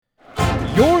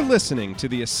You're listening to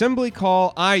the Assembly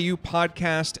Call IU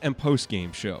podcast and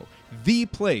postgame show, the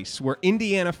place where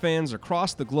Indiana fans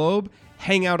across the globe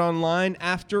hang out online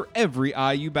after every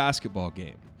IU basketball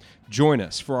game. Join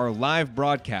us for our live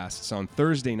broadcasts on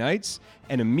Thursday nights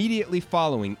and immediately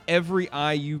following every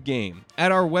IU game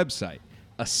at our website,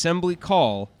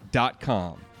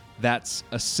 assemblycall.com. That's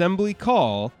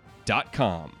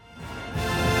assemblycall.com.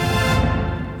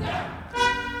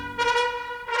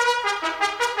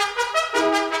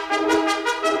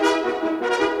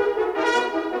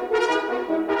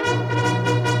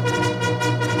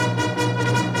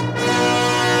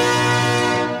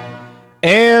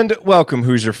 And welcome,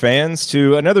 Hoosier fans,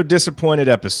 to another disappointed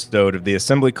episode of the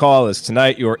Assembly Call, as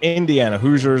tonight your Indiana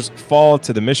Hoosiers fall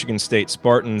to the Michigan State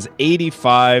Spartans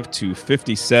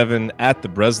 85-57 at the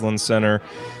Breslin Center.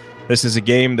 This is a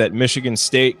game that Michigan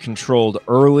State controlled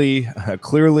early.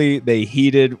 Clearly, they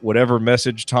heeded whatever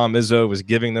message Tom Izzo was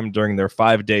giving them during their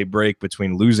 5-day break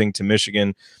between losing to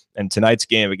Michigan and tonight's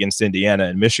game against Indiana.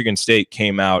 And Michigan State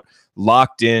came out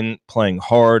locked in, playing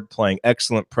hard, playing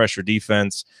excellent pressure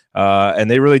defense,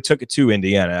 and they really took it to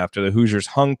Indiana after the Hoosiers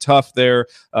hung tough there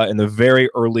in the very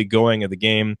early going of the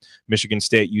game. Michigan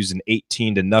State used an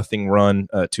 18-0 run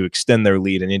to extend their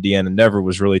lead, and Indiana never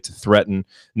was really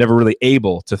never really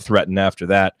able to threaten after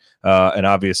that. And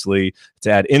obviously, to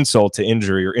add insult to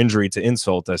injury, or injury to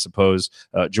insult, I suppose,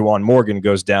 Juwan Morgan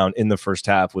goes down in the first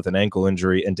half with an ankle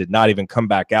injury and did not even come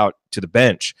back out to the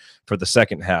bench for the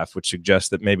second half, which suggests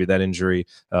that maybe that injury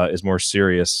is more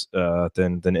serious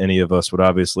than any of us would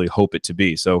obviously hope it to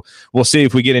be. So we'll see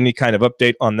if we get any kind of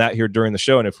update on that here during the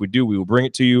show, and if we do, we will bring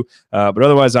it to you. But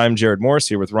otherwise, I'm Jerod Morris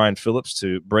here with Ryan Phillips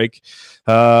to break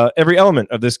every element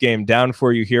of this game down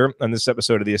for you here on this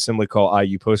episode of the Assembly Call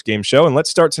IU postgame show. And let's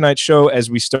start tonight's show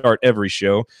as we start every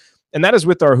show, and that is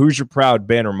with our Hoosier Proud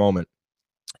banner moment.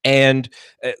 And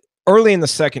early in the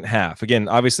second half, again,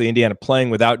 obviously Indiana playing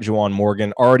without Juwan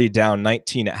Morgan, already down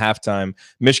 19 at halftime.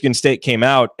 Michigan State came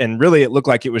out, and really it looked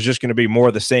like it was just going to be more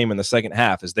of the same in the second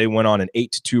half as they went on an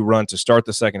 8-2 run to start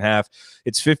the second half.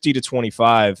 It's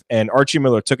 50-25, and Archie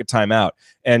Miller took a timeout.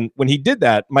 And when he did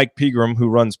that, Mike Pegram, who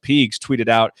runs Peegs, tweeted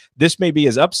out, "This may be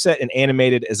as upset and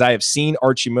animated as I have seen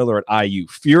Archie Miller at IU.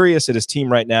 Furious at his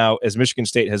team right now as Michigan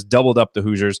State has doubled up the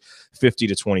Hoosiers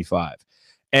 50-25.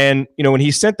 And, when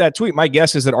he sent that tweet, my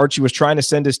guess is that Archie was trying to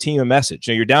send his team a message.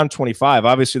 You're down 25.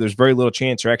 Obviously, there's very little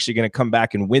chance you're actually going to come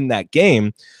back and win that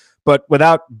game. But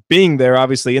without being there,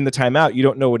 obviously, in the timeout, you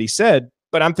don't know what he said.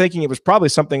 But I'm thinking it was probably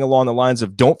something along the lines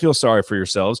of, don't feel sorry for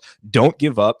yourselves. Don't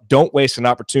give up. Don't waste an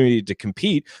opportunity to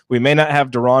compete. We may not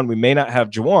have Durham. We may not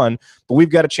have Juwan, but we've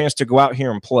got a chance to go out here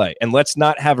and play. And let's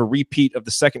not have a repeat of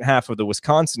the second half of the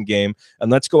Wisconsin game. And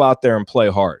let's go out there and play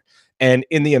hard." And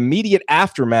in the immediate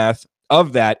aftermath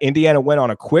of that, Indiana went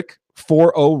on a quick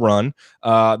 4-0 run.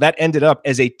 That ended up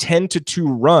as a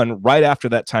 10-2 run right after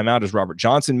that timeout as Robert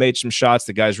Johnson made some shots.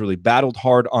 The guys really battled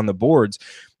hard on the boards.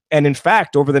 And in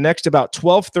fact, over the next about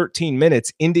 12, 13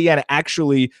 minutes, Indiana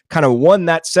actually kind of won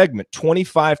that segment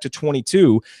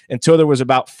 25-22 until there was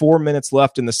about 4 minutes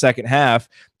left in the second half.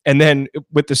 And then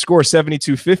with the score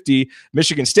 72-50,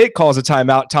 Michigan State calls a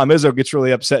timeout. Tom Izzo gets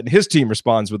really upset, and his team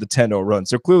responds with a 10-0 run.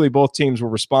 So clearly both teams were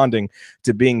responding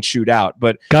to being chewed out.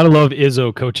 But gotta love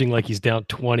Izzo coaching like he's down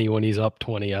 20 when he's up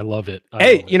 20. I love it.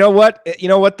 You know what? You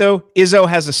know what, though? Izzo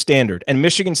has a standard, and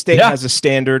Michigan State has a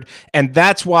standard, and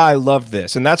that's why I love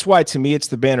this. And that's why, to me, it's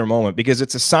the banner moment, because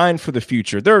it's a sign for the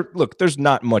future. There's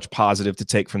not much positive to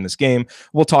take from this game.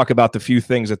 We'll talk about the few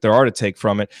things that there are to take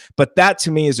from it. But that,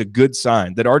 to me, is a good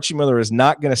sign that Archie Miller is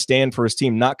not going to stand for his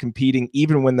team not competing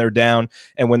even when they're down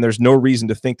and when there's no reason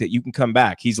to think that you can come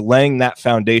back. He's laying that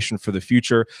foundation for the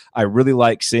future. I really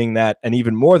like seeing that. And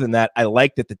even more than that, I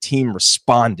like that the team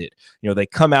responded. They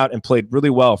come out and played really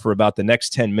well for about the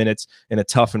next 10 minutes in a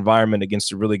tough environment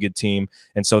against a really good team.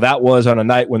 And so that was on a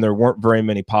night when there weren't very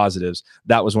many positives.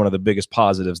 That was one of the biggest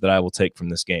positives that I will take from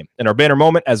this game. And our banner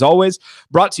moment, as always,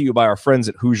 brought to you by our friends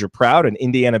at Hoosier Proud, an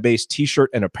Indiana-based t-shirt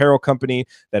and apparel company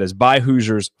that is by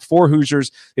Hoosiers for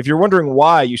Hoosiers. If you're wondering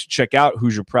why you should check out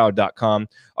HoosierProud.com,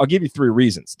 I'll give you 3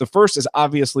 reasons. The first is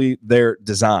obviously their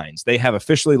designs. They have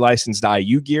officially licensed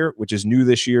IU gear, which is new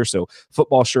this year, so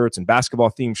football shirts and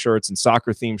basketball themed shirts and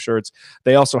soccer themed shirts.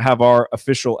 They also have our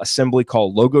official Assembly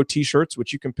Call logo t-shirts,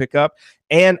 which you can pick up,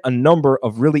 and a number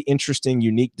of really interesting,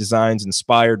 unique designs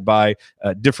inspired by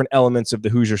different elements of the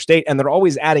Hoosier State. And they're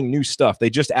always adding new stuff. They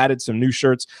just added some new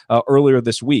shirts earlier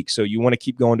this week. So you want to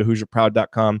keep going to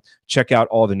HoosierProud.com, check out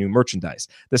all the new merchandise.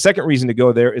 The second reason to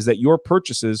go there is that your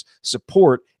purchases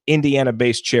support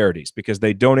Indiana-based charities because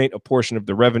they donate a portion of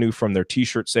the revenue from their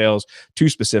t-shirt sales to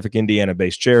specific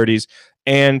Indiana-based charities.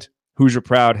 And Hoosier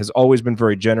Proud has always been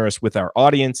very generous with our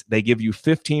audience. They give you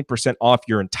 15% off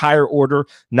your entire order,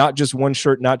 not just one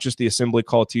shirt, not just the Assembly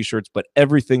Call t-shirts, but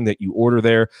everything that you order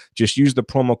there. Just use the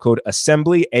promo code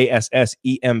Assembly,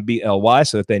 ASSEMBLY,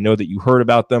 so that they know that you heard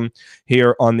about them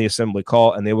here on the Assembly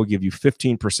Call, and they will give you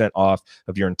 15% off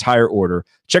of your entire order.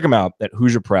 Check them out at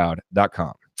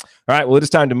HoosierProud.com. All right, well, it is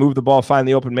time to move the ball, find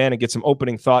the open man, and get some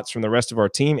opening thoughts from the rest of our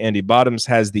team. Andy Bottoms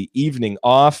has the evening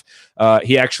off.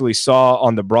 He actually saw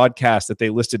on the broadcast that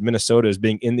they listed Minnesota as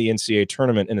being in the NCAA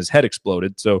tournament, and his head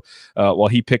exploded. So while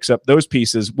he picks up those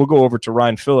pieces, we'll go over to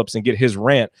Ryan Phillips and get his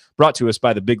rant brought to us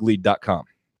by thebiglead.com.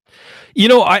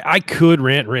 I could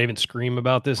rant, rave, and scream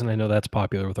about this, and I know that's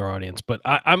popular with our audience, but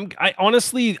I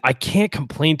honestly, I can't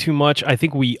complain too much. I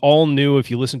think we all knew, if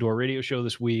you listen to our radio show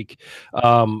this week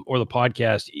or the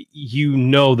podcast, you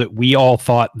know that we all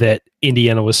thought that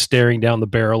Indiana was staring down the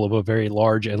barrel of a very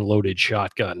large and loaded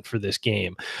shotgun for this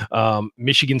game.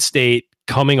 Michigan State,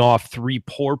 coming off 3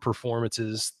 poor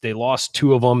performances. They lost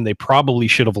 2 of them. They probably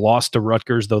should have lost to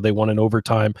Rutgers, though they won in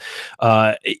overtime.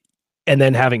 And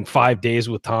then having 5 days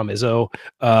with Tom Izzo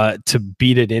to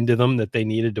beat it into them that they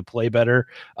needed to play better.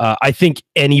 I think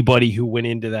anybody who went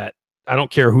into that, I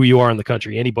don't care who you are in the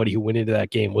country, anybody who went into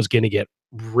that game was going to get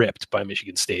ripped by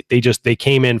Michigan State. They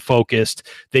came in focused.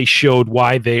 They showed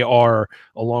why they are,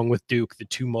 along with Duke, the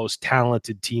 2 most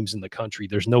talented teams in the country.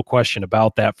 There's no question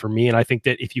about that for me. And I think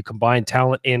that if you combine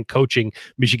talent and coaching,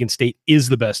 Michigan State is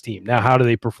the best team. Now, how do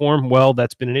they perform? Well,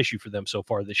 that's been an issue for them so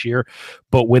far this year.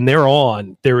 But when they're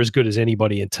on, they're as good as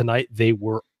anybody. And tonight they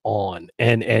were on.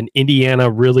 And Indiana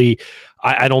really,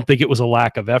 I don't think it was a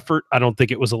lack of effort. I don't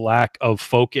think it was a lack of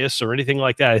focus or anything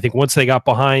like that. I think once they got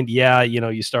behind,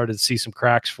 you started to see some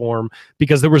cracks form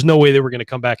because there was no way they were going to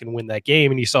come back and win that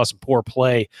game. And you saw some poor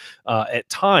play at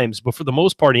times, but for the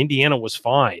most part, Indiana was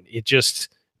fine. It just,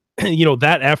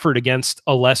 that effort against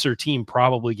a lesser team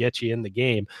probably gets you in the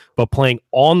game, but playing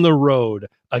on the road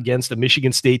against a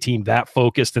Michigan State team that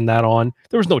focused and that on,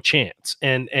 there was no chance.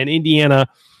 And Indiana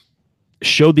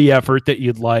showed the effort that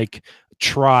you'd like,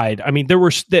 tried. I mean, there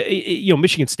were,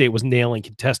 Michigan State was nailing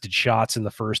contested shots in the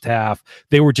first half.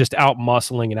 They were just out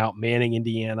muscling and out manning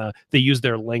Indiana. They used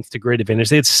their length to great advantage.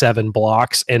 They had 7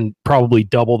 blocks and probably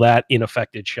double that in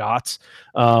affected shots.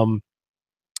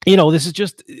 This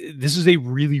is a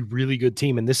really, really good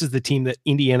team. And this is the team that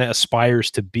Indiana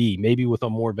aspires to be, maybe with a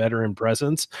more veteran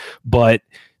presence, but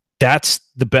that's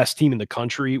the best team in the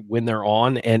country when they're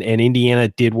on, and Indiana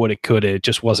did what it could. It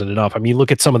just wasn't enough. I mean,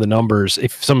 look at some of the numbers.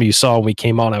 If some of you saw when we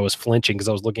came on, I was flinching because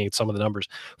I was looking at some of the numbers.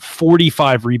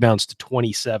 45 rebounds to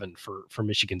 27 for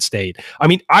Michigan State. I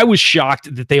mean, I was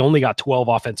shocked that they only got 12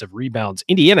 offensive rebounds.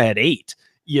 Indiana had 8.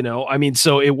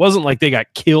 So it wasn't like they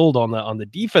got killed on the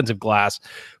defensive glass,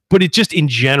 but it just, in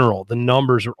general, the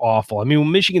numbers are awful. I mean,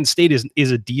 when Michigan State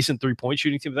is a decent 3-point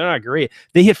shooting team, they're not great.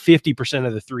 They hit 50%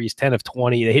 of the threes, 10 of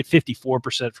 20. They hit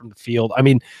 54% from the field. I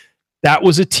mean, that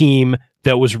was a team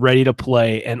that was ready to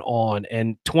play and on,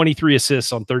 and 23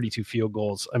 assists on 32 field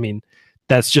goals. I mean,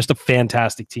 that's just a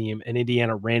fantastic team, and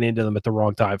Indiana ran into them at the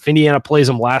wrong time. If Indiana plays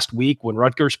them last week when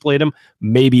Rutgers played them,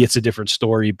 maybe it's a different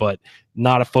story, but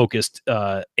not a focused,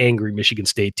 angry Michigan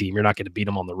State team. You're not going to beat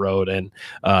them on the road. And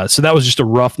so that was just a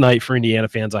rough night for Indiana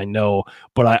fans, I know,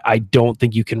 but I don't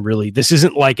think you can really – this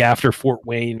isn't like after Fort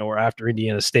Wayne or after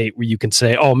Indiana State where you can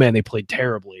say, oh, man, they played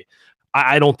terribly.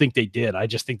 I don't think they did. I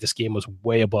just think this game was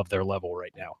way above their level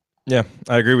right now. Yeah,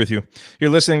 I agree with you.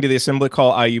 You're listening to the Assembly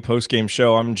Call IU postgame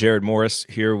show. I'm Jerod Morris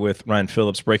here with Ryan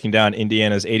Phillips, breaking down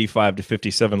Indiana's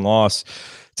 85-57 loss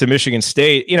to Michigan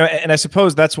State. And I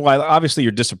suppose that's why obviously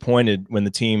you're disappointed when the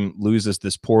team loses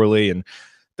this poorly, and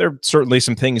there are certainly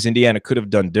some things Indiana could have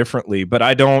done differently, but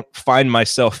I don't find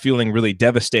myself feeling really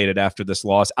devastated after this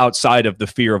loss outside of the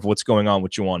fear of what's going on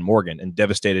with Juwan Morgan, and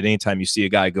devastated anytime you see a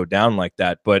guy go down like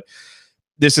that. But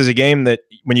this is a game that,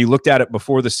 when you looked at it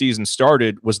before the season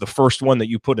started, was the first one that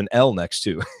you put an L next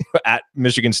to at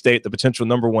Michigan State, the potential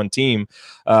number 1 team.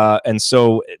 And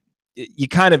so you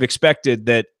kind of expected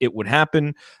that it would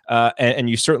happen, and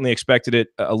you certainly expected it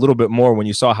a little bit more when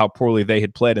you saw how poorly they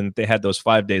had played and that they had those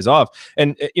 5 days off.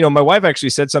 And, my wife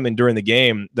actually said something during the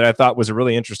game that I thought was a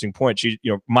really interesting point. She,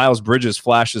 Miles Bridges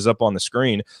flashes up on the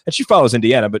screen, and she follows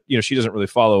Indiana, but, she doesn't really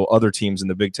follow other teams in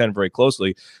the Big Ten very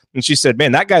closely. And she said,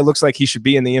 man, that guy looks like he should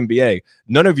be in the NBA.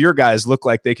 None of your guys look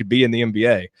like they could be in the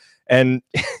NBA. And,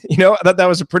 I thought that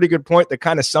was a pretty good point that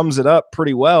kind of sums it up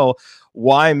pretty well,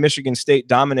 why Michigan State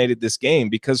dominated this game.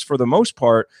 Because for the most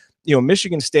part,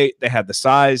 Michigan State, they have the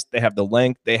size, they have the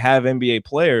length, they have NBA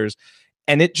players.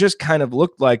 And it just kind of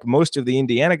looked like most of the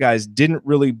Indiana guys didn't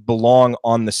really belong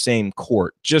on the same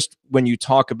court. Just when you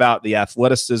talk about the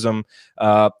athleticism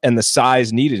and the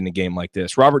size needed in a game like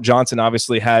this. Robert Johnson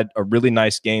obviously had a really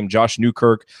nice game. Josh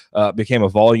Newkirk became a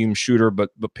volume shooter,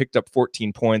 but picked up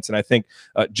 14 points. And I think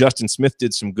Justin Smith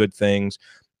did some good things.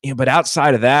 But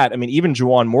outside of that, I mean, even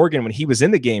Juwan Morgan, when he was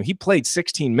in the game, he played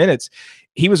 16 minutes.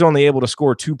 He was only able to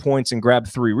score 2 points and grab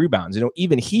 3 rebounds.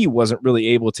 Even he wasn't really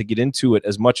able to get into it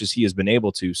as much as he has been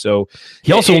able to. So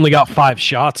he also only got 5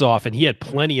 shots off, and he had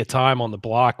plenty of time on the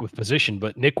block with position.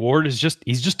 But Nick Ward he's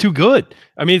just too good.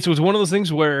 I mean, it was one of those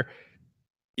things where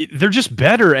they're just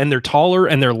better, and they're taller,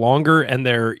 and they're longer, and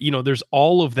there's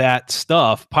all of that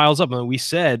stuff piles up. And we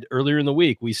said earlier in the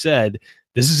week,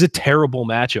 this is a terrible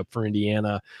matchup for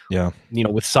Indiana. Yeah.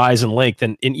 With size and length.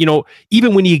 And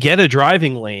even when you get a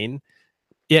driving lane,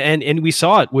 yeah, and we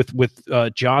saw it with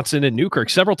Johnson and Newkirk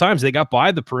several times. They got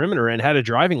by the perimeter and had a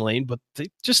driving lane, but they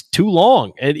just too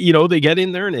long. And, they get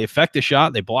in there and they affect the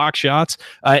shot. They block shots.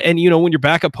 And, when your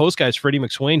backup post guy is Freddie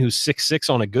McSwain, who's 6'6"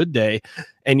 on a good day,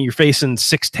 and you're facing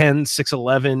 6'10",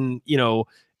 6'11",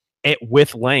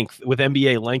 with length, with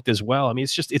NBA length as well. I mean,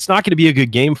 it's not going to be a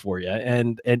good game for you.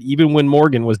 And even when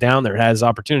Morgan was down there, had his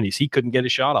opportunities, he couldn't get a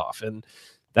shot off. And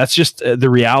that's just the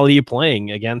reality of playing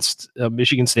against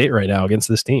Michigan State right now, against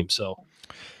this team. So,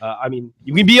 I mean,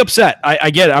 you can be upset.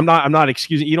 I get it. I'm not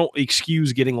excusing. You don't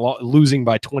excuse losing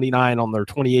by 29 on their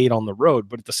 28 on the road,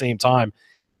 but at the same time,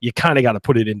 you kind of got to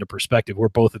put it into perspective where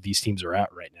both of these teams are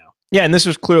at right now. Yeah, and this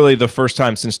was clearly the first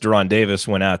time since De'Ron Davis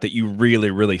went out that you really,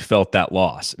 really felt that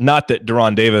loss. Not that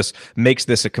De'Ron Davis makes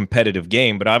this a competitive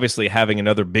game, but obviously having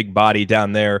another big body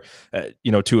down there,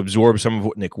 to absorb some of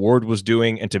what Nick Ward was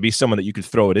doing and to be someone that you could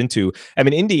throw it into. I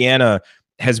mean, Indiana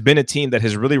has been a team that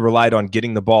has really relied on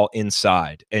getting the ball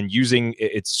inside and using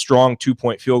its strong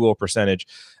 2-point field goal percentage.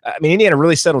 I mean, Indiana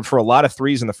really settled for a lot of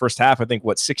threes in the first half. I think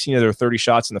 16 of their 30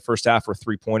 shots in the first half were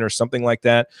 3-pointers, something like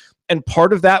that. And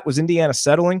part of that was Indiana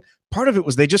settling. Part of it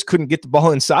was they just couldn't get the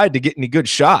ball inside to get any good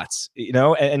shots, and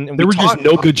there were just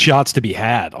no good shots to be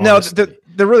had. Honestly. No,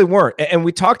 there really weren't. And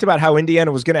we talked about how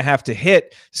Indiana was going to have to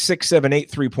hit 6, 7,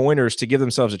 8 3-pointers to give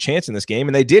themselves a chance in this game.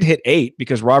 And they did hit 8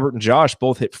 because Robert and Josh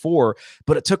both hit 4,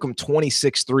 but it took them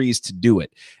 26 threes to do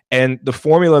it. And the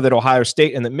formula that Ohio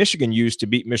State and that Michigan used to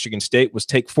beat Michigan State was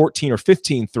take 14 or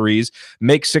 15 threes,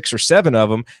 make 6 or 7 of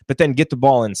them, but then get the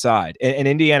ball inside. And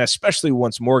Indiana, especially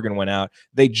once Morgan went out,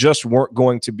 they just weren't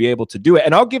going to be able to do it.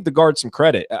 And I'll give the guards some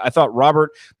credit. I thought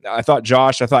Robert, I thought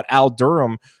Josh, I thought Al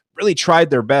Durham really tried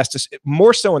their best,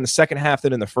 more so in the second half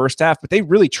than in the first half, but they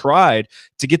really tried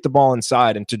to get the ball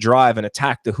inside and to drive and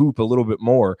attack the hoop a little bit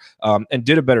more, and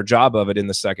did a better job of it in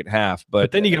the second half.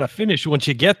 But then you got to finish once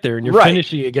you get there, and you're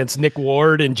finishing against Nick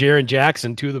Ward and Jaren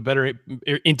Jackson, 2 of the better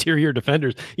interior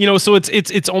defenders. So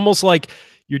it's almost like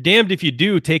you're damned if you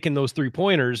do taking those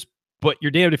 3-pointers, but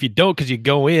you're damned if you don't, because you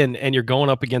go in and you're going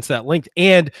up against that length.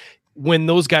 And when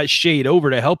those guys shade over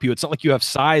to help you, it's not like you have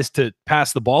size to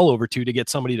pass the ball over to get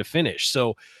somebody to finish.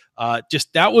 So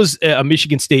just that was a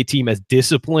Michigan State team as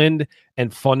disciplined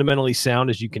and fundamentally sound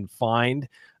as you can find.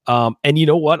 And you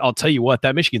know what? I'll tell you what,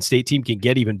 that Michigan State team can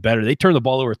get even better. They turn the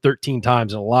ball over 13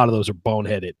 times, and a lot of those are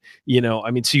boneheaded.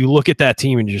 So you look at that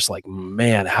team and you're just like,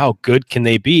 man, how good can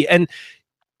they be? And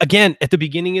again, at the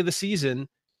beginning of the season,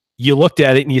 you looked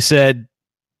at it and you said,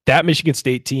 that Michigan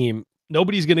State team,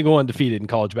 nobody's going to go undefeated in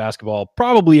college basketball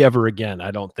probably ever again.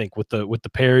 I don't think with the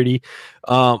parity.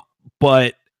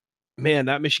 But man,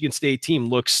 that Michigan State team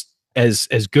looks as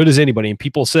good as anybody. And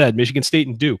people said Michigan State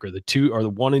and Duke are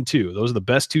the 1 and 2. Those are the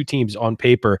best 2 teams on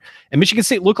paper. And Michigan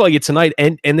State look like it tonight,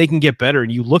 and they can get better.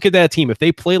 And you look at that team, if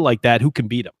they play like that, who can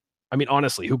beat them? I mean,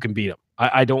 honestly, who can beat them?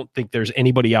 I don't think there's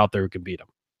anybody out there who can beat them.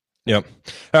 Yep.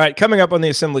 All right. Coming up on the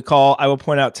assembly call, I will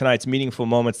point out tonight's meaningful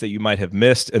moments that you might have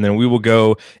missed, and then we will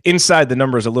go inside the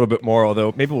numbers a little bit more,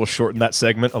 although maybe we'll shorten that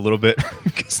segment a little bit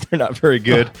because they're not very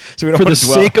good. So we don't For the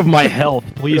sake of my health,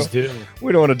 please do.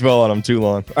 We don't want to dwell on them too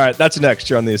long. All right. That's next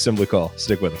here on the assembly call.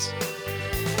 Stick with us.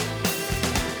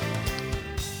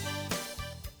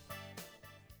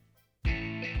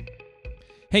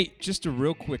 Hey, just a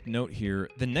real quick note here.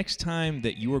 The next time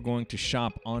that you are going to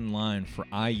shop online for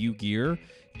IU gear,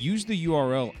 use the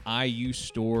URL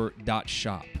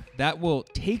iustore.shop. That will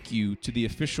take you to the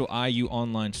official IU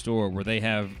online store where they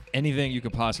have anything you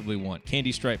could possibly want.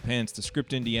 Candy stripe pants, the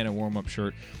Script Indiana warm-up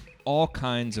shirt, all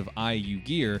kinds of IU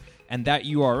gear. And that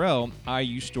URL,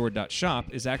 iustore.shop,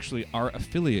 is actually our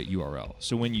affiliate URL.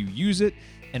 So when you use it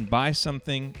and buy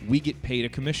something, we get paid a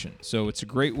commission. So it's a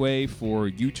great way for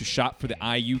you to shop for the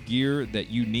IU gear that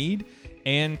you need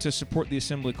and to support the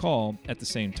assembly call at the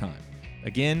same time.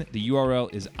 Again, the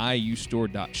URL is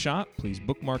iustore.shop. Please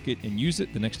bookmark it and use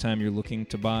it the next time you're looking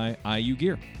to buy IU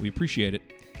gear. We appreciate it.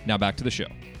 Now back to the show.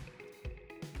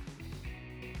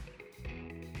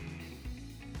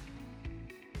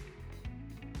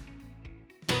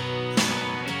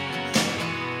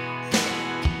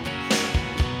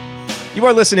 You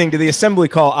are listening to the Assembly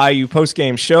Call IU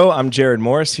postgame show. I'm Jerod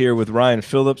Morris here with Ryan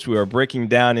Phillips. We are breaking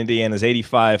down Indiana's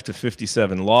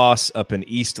 85-57 loss up in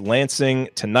East Lansing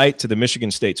tonight to the Michigan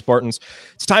State Spartans.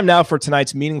 It's time now for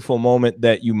tonight's meaningful moment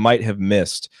that you might have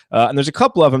missed. And there's a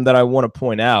couple of them that I want to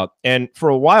point out. And for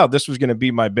a while, this was going to be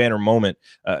my banner moment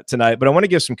tonight. But I want to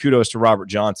give some kudos to Robert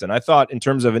Johnson. I thought in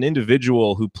terms of an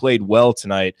individual who played well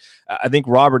tonight, I think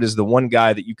Robert is the one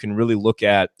guy that you can really look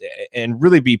at and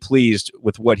really be pleased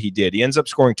with what he did. He ends up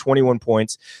scoring 21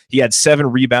 points. He had 7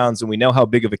 rebounds, and we know how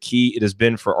big of a key it has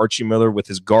been for Archie Miller with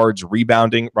his guards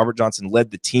rebounding. Robert Johnson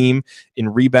led the team in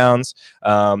rebounds.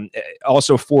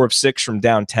 Also 4 of 6 from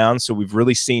downtown, so we've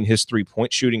really seen his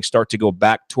three-point shooting start to go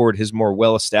back toward his more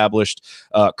well-established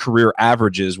career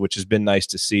averages, which has been nice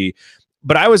to see.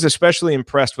 But I was especially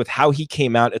impressed with how he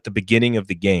came out at the beginning of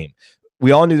the game. We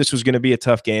all knew this was going to be a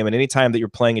tough game, and anytime that you're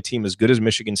playing a team as good as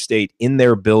Michigan State in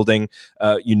their building,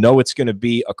 you know it's going to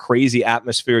be a crazy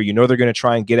atmosphere. You know they're going to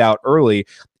try and get out early.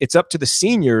 It's up to the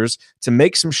seniors to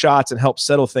make some shots and help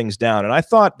settle things down. And I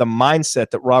thought the mindset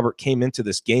that Robert came into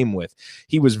this game with,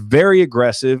 he was very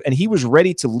aggressive, and he was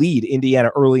ready to lead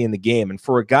Indiana early in the game. And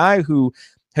for a guy who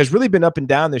has really been up and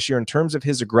down this year in terms of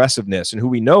his aggressiveness, and who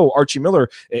we know Archie Miller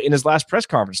in his last press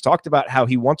conference talked about how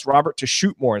he wants Robert to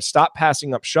shoot more and stop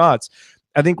passing up shots.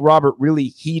 I think Robert really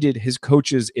heeded his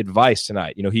coach's advice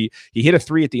tonight. You know, he hit a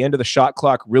 3 at the end of the shot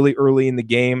clock really early in the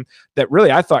game that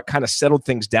really I thought kind of settled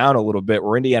things down a little bit,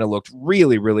 where Indiana looked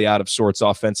really, really out of sorts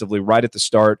offensively right at the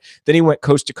start. Then he went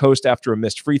coast to coast after a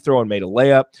missed free throw and made a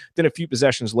layup. Then a few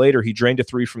possessions later, he drained a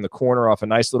 3 from the corner off a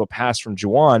nice little pass from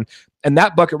Juwan. And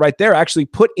that bucket right there actually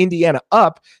put Indiana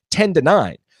up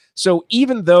 10-9. So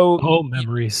even though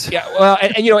memories. Yeah, well,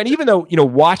 and even though,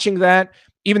 watching that,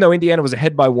 even though Indiana was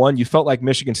ahead by 1, you felt like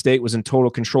Michigan State was in total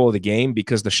control of the game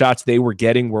because the shots they were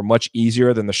getting were much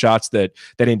easier than the shots that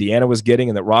Indiana was getting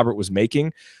and that Robert was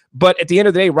making. But at the end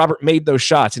of the day, Robert made those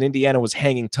shots and Indiana was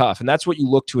hanging tough. And that's what you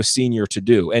look to a senior to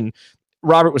do. And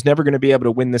Robert was never going to be able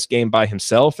to win this game by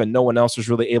himself, and no one else was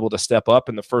really able to step up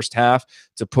in the first half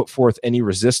to put forth any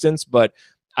resistance. But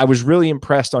I was really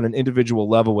impressed on an individual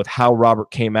level with how Robert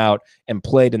came out and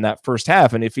played in that first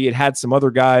half. And if he had had some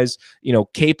other guys,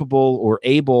 capable or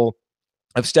able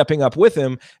of stepping up with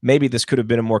him, maybe this could have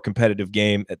been a more competitive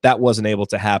game. That wasn't able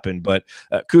to happen, but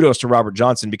kudos to Robert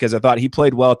Johnson, because I thought he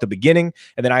played well at the beginning,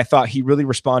 and then I thought he really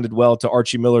responded well to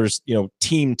Archie Miller's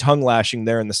team tongue lashing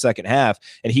there in the second half,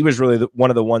 and he was really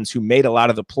one of the ones who made a lot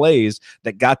of the plays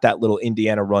that got that little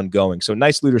Indiana run going. So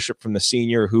nice leadership from the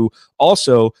senior, who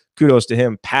also, kudos to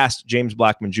him, passed James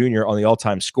Blackman Jr. on the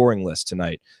all-time scoring list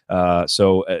tonight.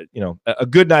 So a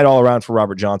good night all around for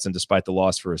Robert Johnson, despite the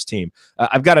loss for his team.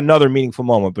 I've got another meaningful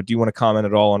moment, but do you want to comment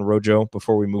at all on Rojo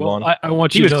before we move on? I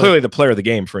want you He was clearly the player of the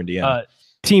game for Indiana.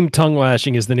 Team Tongue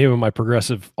Lashing is the name of my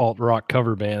progressive alt-rock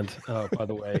cover band, by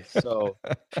the way. So,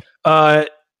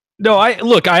 no, I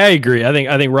agree. I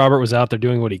think Robert was out there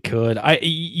doing what he could.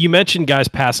 You mentioned guys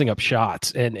passing up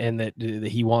shots, and that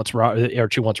he wants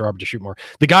Archie wants Robert to shoot more.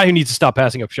 The guy who needs to stop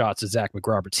passing up shots is Zach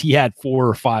McRoberts. He had 4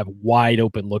 or 5 wide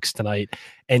open looks tonight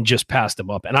and just passed them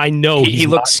up. And I know he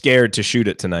looked scared to shoot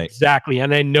it tonight. Exactly.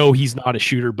 And I know he's not a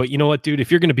shooter, but you know what, dude? If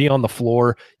you're going to be on the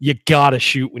floor, you got to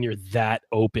shoot when you're that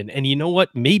open. And you know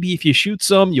what? Maybe if you shoot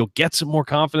some, you'll get some more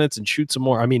confidence and shoot some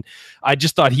more. I mean, I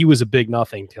just thought he was a big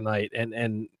nothing tonight.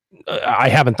 And I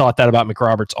haven't thought that about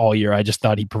McRoberts all year. I just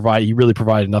thought he really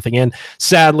provided nothing. And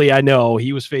sadly, I know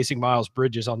he was facing Miles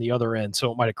Bridges on the other end,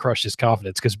 so it might have crushed his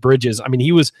confidence, because Bridges, I mean,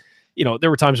 he was, there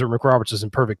were times where McRoberts was in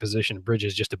perfect position and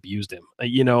Bridges just abused him,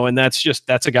 and that's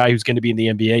a guy who's going to be in the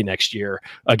NBA next year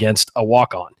against a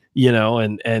walk-on.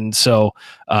 And so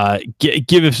I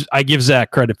give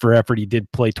Zach credit for effort. He did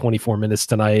play 24 minutes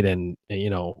tonight, and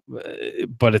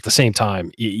but at the same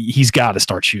time, he's got to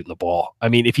start shooting the ball. I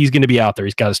mean, if he's going to be out there,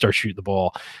 he's got to start shooting the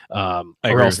ball,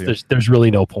 or else there's really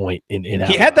no point in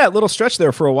he had that little stretch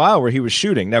there for a while where he was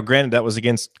shooting. Now, granted, that was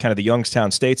against kind of the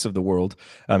Youngstown States of the world.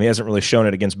 He hasn't really shown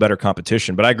it against better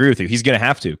competition, but I agree with you. He's going to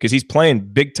have to, because he's playing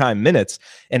big time minutes,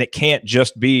 and it can't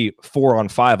just be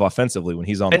 4-on-5 offensively when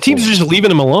he's on. And teams are just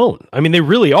leaving him alone. I mean, they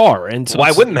really are. And so, why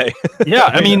wouldn't they? Yeah,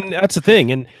 I mean, that's the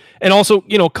thing. And also,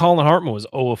 Colin Hartman was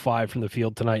 0 of 5 from the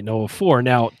field tonight and 0 of 4.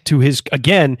 Now, to his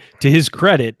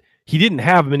credit, he didn't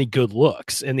have many good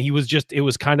looks. And it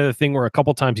was kind of the thing where a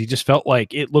couple times he just felt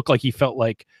like,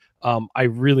 I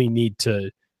really need to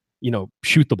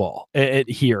shoot the ball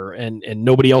here, and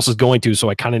nobody else is going to, so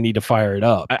I kind of need to fire it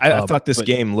up. I thought this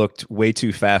game looked way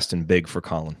too fast and big for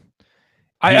Colin.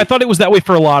 I thought it was that way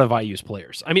for a lot of IU's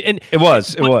players. I mean, and it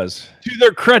was to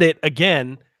their credit.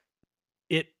 Again,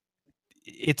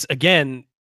 it's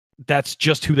that's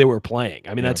just who they were playing.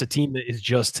 I mean, that's a team that is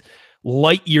just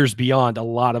light years beyond a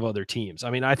lot of other teams.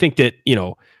 I mean, I think that,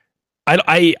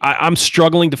 I'm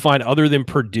struggling to find, other than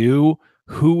Purdue,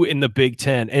 who in the Big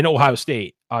Ten and Ohio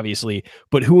State, obviously,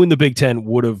 but who in the Big Ten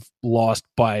would have lost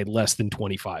by less than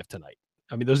 25 tonight.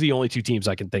 I mean, those are the only two teams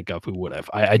I can think of who would have.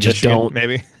 I just don't.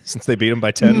 Maybe, since they beat them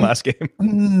by 10 last game.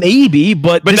 Maybe,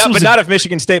 but not if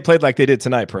Michigan State played like they did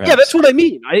tonight, perhaps. Yeah, that's what I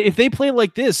mean. If they play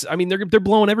like this, I mean, they're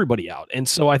blowing everybody out. And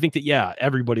so I think that,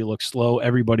 everybody looked slow.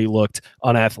 Everybody looked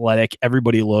unathletic.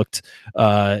 Everybody looked,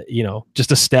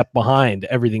 just a step behind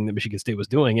everything that Michigan State was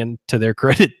doing. And to their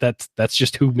credit, that's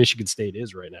just who Michigan State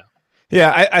is right now.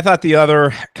 Yeah, I thought the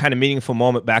other kind of meaningful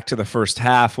moment back to the first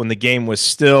half, when the game was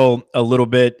still a little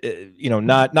bit,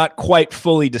 not quite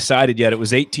fully decided yet. It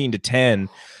was 18-10.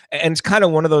 And it's kind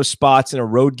of one of those spots in a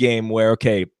road game where,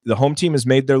 okay, the home team has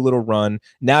made their little run.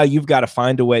 Now you've got to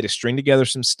find a way to string together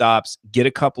some stops, get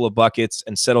a couple of buckets,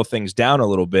 and settle things down a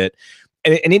little bit.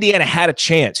 And Indiana had a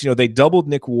chance. They doubled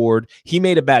Nick Ward. He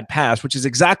made a bad pass, which is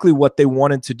exactly what they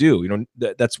wanted to do.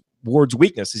 That's Ward's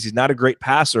weakness, is he's not a great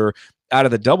passer out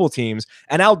of the double teams.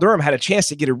 And Al Durham had a chance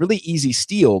to get a really easy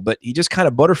steal, but he just kind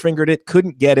of butterfingered it,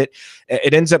 couldn't get it.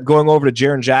 It ends up going over to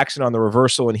Jaren Jackson on the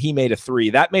reversal, and he made a three.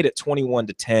 That made it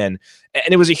 21-10. And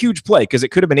it was a huge play because it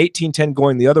could have been 18-10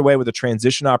 going the other way with a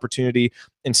transition opportunity.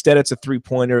 Instead, it's a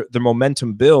three-pointer. The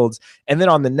momentum builds. And then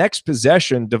on the next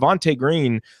possession, Devontae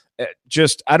Green,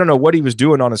 I don't know what he was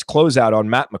doing on his closeout on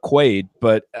Matt McQuaid,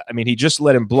 but I mean, he just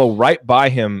let him blow right by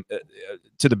him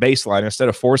to the baseline instead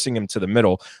of forcing him to the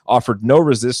middle, offered no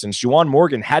resistance. Juwan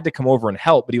Morgan had to come over and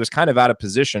help, but he was kind of out of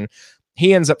position.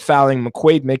 He ends up fouling.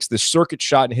 McQuaid makes the circuit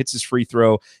shot and hits his free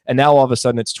throw. And now all of a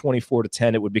sudden it's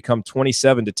 24-10. It would become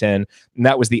 27-10. And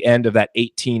that was the end of that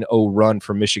 18-0 run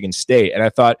for Michigan State. And I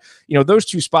thought, those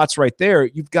two spots right there,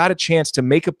 you've got a chance to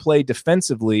make a play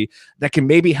defensively that can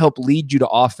maybe help lead you to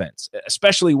offense,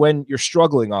 especially when you're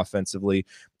struggling offensively.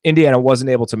 Indiana wasn't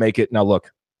able to make it. Now,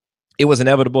 look, it was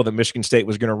inevitable that Michigan State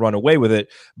was going to run away with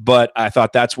it, but I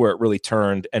thought that's where it really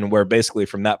turned, and where basically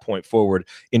from that point forward,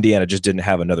 Indiana just didn't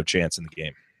have another chance in the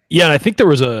game. Yeah, and I think there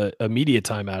was a media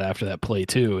timeout after that play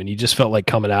too, and you just felt like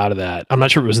coming out of that. I'm not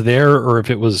sure if it was there or if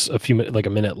it was a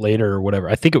minute later or whatever.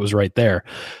 I think it was right there.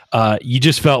 You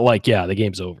just felt like, the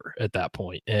game's over at that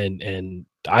point, and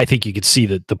I think you could see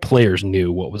that the players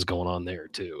knew what was going on there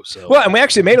too. So and we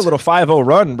actually made a little 5-0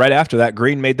 run right after that.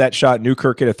 Green made that shot.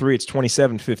 Newkirk hit a three. It's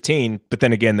 27-15. But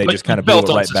then again, they just kind of blew it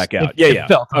right back out. It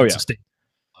felt unsustainable.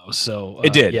 So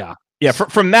it did. Yeah.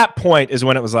 From that point is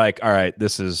when it was like, all right,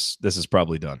 this is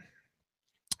probably done.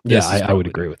 I would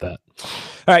agree with that.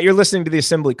 All right, you're listening to the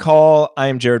Assembly Call. I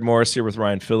am Jerod Morris here with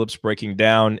Ryan Phillips, breaking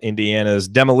down Indiana's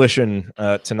demolition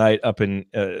tonight up at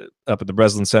the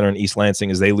Breslin Center in East Lansing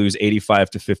as they lose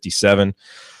 85-57.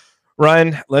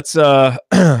 Ryan, let's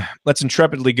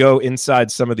intrepidly go inside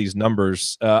some of these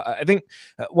numbers. I think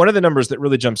one of the numbers that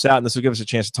really jumps out, and this will give us a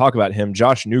chance to talk about him,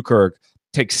 Josh Newkirk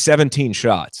takes 17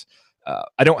 shots.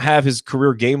 I don't have his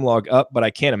career game log up, but I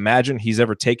can't imagine he's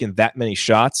ever taken that many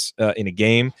shots in a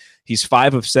game. He's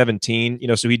 5 of 17,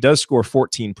 so he does score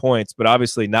 14 points, but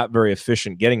obviously not very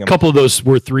efficient getting them. A couple of those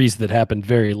were threes that happened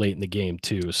very late in the game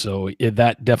too. So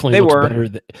that definitely looks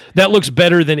better. That looks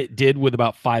better than it did with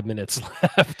about 5 minutes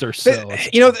left or so.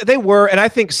 They were, and I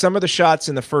think some of the shots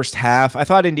in the first half, I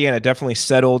thought Indiana definitely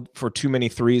settled for too many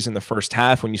threes in the first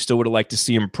half when you still would have liked to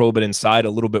see him probe it inside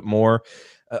a little bit more.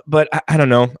 But I don't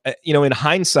know. In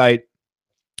hindsight,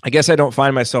 I guess I don't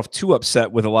find myself too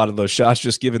upset with a lot of those shots,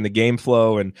 just given the game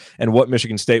flow and what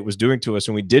Michigan State was doing to us,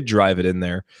 and we did drive it in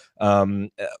there.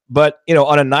 But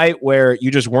on a night where you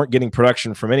just weren't getting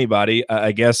production from anybody,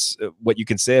 I guess what you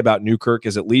can say about Newkirk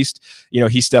is at least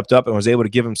he stepped up and was able to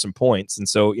give him some points. And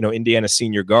so Indiana's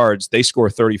senior guards, they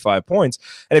score 35 points.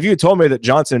 And if you had told me that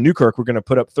Johnson and Newkirk were going to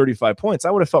put up 35 points,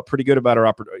 I would have felt pretty good about our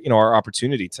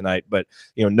opportunity tonight. But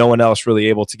no one else really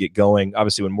able to get going.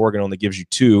 Obviously, when Morgan only gives you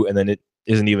 2, and then it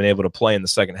isn't even able to play in the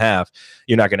second half,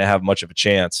 you're not going to have much of a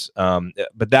chance.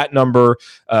 But that number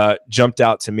jumped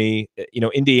out to me.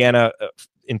 Indiana,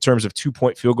 in terms of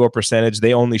 2-point field goal percentage,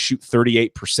 they only shoot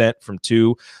 38% from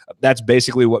 2. That's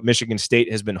basically what Michigan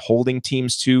State has been holding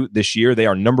teams to this year. They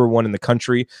are number 1 in the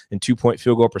country in 2-point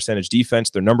field goal percentage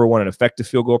defense. They're number 1 in effective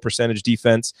field goal percentage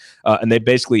defense. And they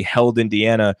basically held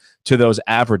Indiana to those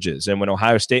averages. And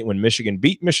when Michigan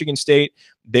beat Michigan State,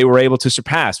 they were able to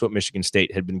surpass what Michigan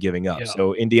State had been giving up. Yeah.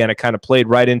 So Indiana kind of played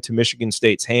right into Michigan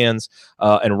State's hands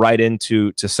and right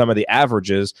into some of the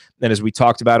averages. And as we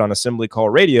talked about on Assembly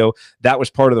Call Radio, that was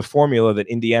part of the formula that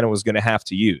Indiana was going to have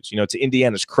to use. To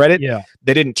Indiana's credit,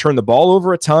 they didn't turn the ball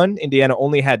over a ton. Indiana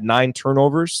only had 9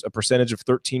 turnovers, a percentage of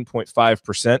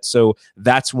 13.5%. So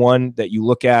that's one that you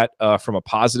look at from a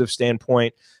positive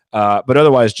standpoint. But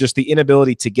otherwise, just the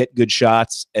inability to get good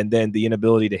shots and then the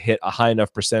inability to hit a high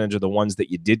enough percentage of the ones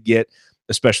that you did get,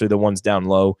 especially the ones down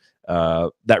low,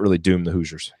 that really doomed the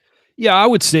Hoosiers. Yeah, I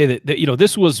would say that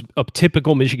this was a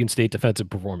typical Michigan State defensive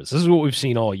performance. This is what we've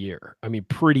seen all year. I mean,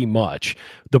 pretty much.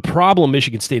 The problem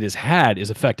Michigan State has had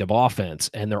is effective offense,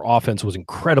 and their offense was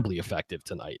incredibly effective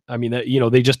tonight. I mean,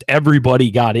 everybody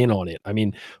got in on it. I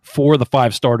mean, 4 of the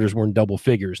 5 starters were in double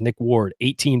figures. Nick Ward,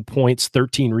 18 points,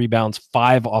 13 rebounds,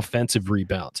 5 offensive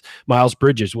rebounds. Miles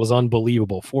Bridges was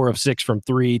unbelievable. 4 of 6 from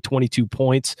 3, 22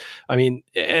 points. I mean,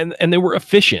 and they were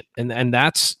efficient. And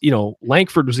that's,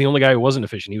 Langford was the only guy who wasn't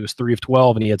efficient. He was 3 of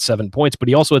 12 and he had 7 points, but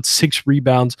he also had 6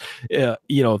 rebounds,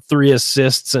 3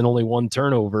 assists and only 1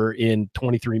 turnover in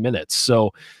 23 minutes.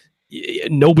 So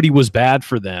nobody was bad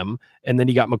for them. And then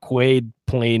you got McQuaid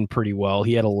playing pretty well.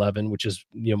 He had 11, which is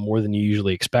more than you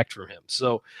usually expect from him.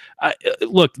 So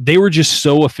look, they were just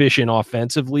so efficient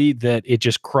offensively that it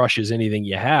just crushes anything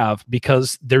you have,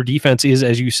 because their defense is,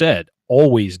 as you said,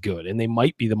 always good, and they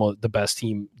might be the best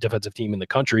defensive team in the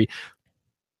country.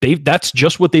 That's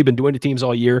just what they've been doing to teams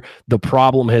all year. The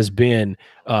problem has been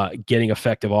getting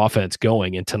effective offense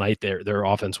going, and tonight their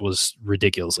offense was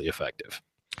ridiculously effective.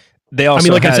 They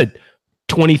also, I said,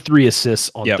 23 assists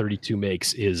on 32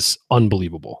 makes is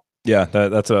unbelievable. Yeah,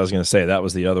 that's what I was going to say. That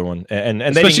was the other one, and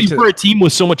especially for a team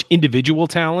with so much individual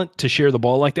talent to share the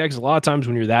ball like that. Because a lot of times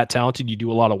when you're that talented, you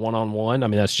do a lot of one-on-one. I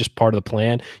mean, that's just part of the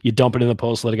plan. You dump it in the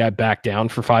post, let a guy back down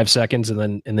for 5 seconds,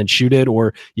 and then shoot it,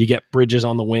 or you get Bridges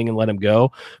on the wing and let him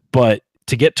go. But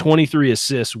to get 23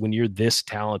 assists when you're this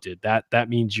talented, that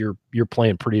means you're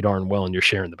playing pretty darn well and you're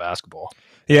sharing the basketball.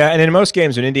 Yeah, and in most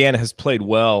games when Indiana has played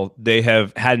well, they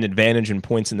have had an advantage in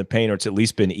points in the paint, or it's at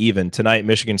least been even. Tonight,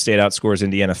 Michigan State outscores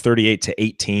Indiana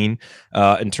 38-18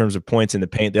 in terms of points in the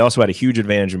paint. They also had a huge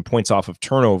advantage in points off of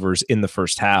turnovers in the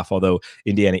first half, although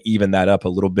Indiana evened that up a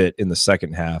little bit in the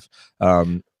second half.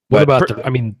 What about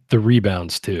the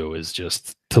rebounds too? Is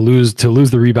just to lose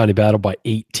the rebounding battle by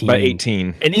 18. By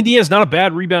 18, and Indiana's not a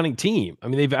bad rebounding team. I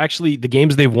mean, they've actually, the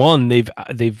games they've won, they've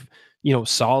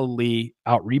solidly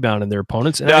out rebounded their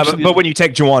opponents. And but when you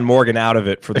take Juwan Morgan out of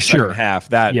it for the second half,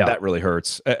 that really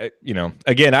hurts.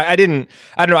 Again, I didn't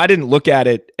look at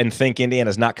it and think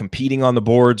Indiana's not competing on the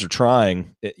boards or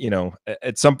trying.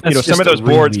 Some of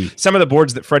the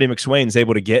boards that Freddie McSwain's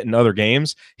able to get in other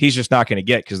games, he's just not going to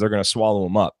get because they're going to swallow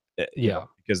him up.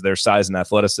 Because their size and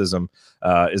athleticism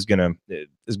is gonna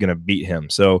beat him.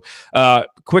 So,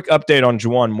 quick update on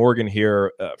Juwan Morgan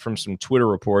here from some Twitter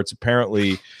reports.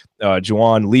 Apparently,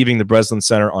 Juwan leaving the Breslin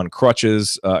Center on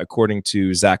crutches, according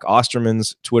to Zach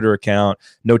Osterman's Twitter account.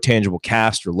 No tangible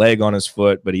cast or leg on his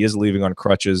foot, but he is leaving on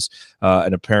crutches.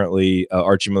 And apparently,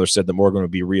 Archie Miller said that Morgan will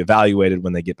be reevaluated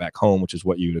when they get back home, which is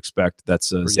what you'd expect. That's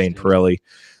Zane Pirelli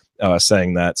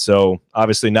saying that. So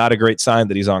obviously not a great sign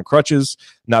that he's on crutches,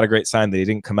 not a great sign that he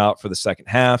didn't come out for the second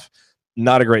half,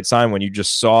 not a great sign when you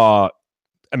saw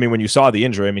the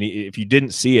injury. I mean, if you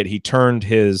didn't see it, he turned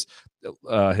his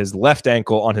left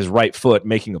ankle on his right foot,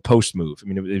 making a post move. I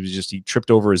mean, it was just, he tripped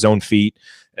over his own feet.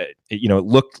 It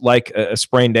looked like a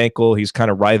sprained ankle. He's kind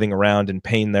of writhing around in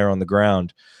pain there on the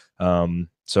ground.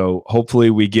 So hopefully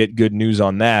we get good news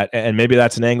on that. And maybe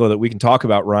that's an angle that we can talk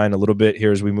about, Ryan, a little bit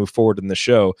here as we move forward in the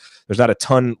show. There's not a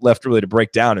ton left really to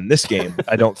break down in this game.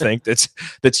 I don't think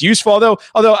that's useful. Although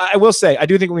I will say, I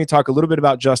do think we need to talk a little bit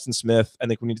about Justin Smith. I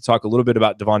think we need to talk a little bit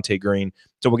about Devontae Green.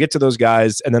 So we'll get to those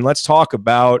guys. And then let's talk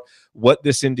about what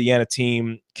this Indiana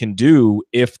team can do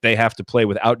if they have to play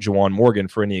without Juwan Morgan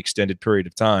for any extended period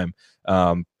of time.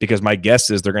 Because my guess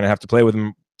is they're going to have to play with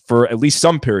him for at least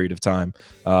some period of time.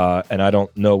 And I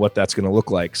don't know what that's going to look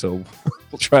like. So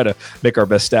we'll try to make our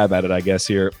best stab at it, I guess,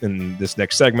 here in this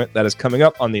next segment that is coming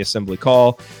up on the Assembly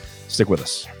Call. Stick with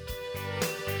us.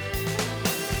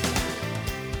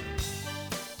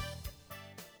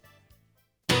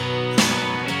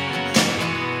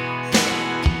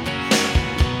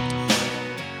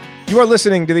 You are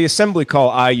listening to the Assembly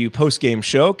Call IU postgame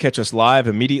show. Catch us live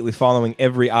immediately following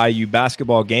every IU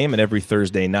basketball game and every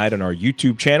Thursday night on our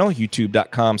YouTube channel,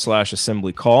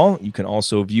 youtube.com/assemblycall. You can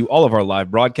also view all of our live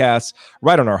broadcasts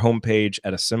right on our homepage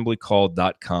at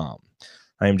assemblycall.com.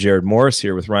 I am Jerod Morris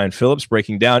here with Ryan Phillips,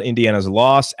 breaking down Indiana's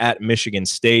loss at Michigan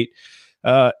State.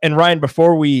 And Ryan,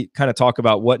 before we kind of talk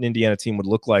about what an Indiana team would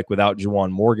look like without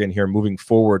Juwan Morgan here moving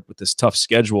forward with this tough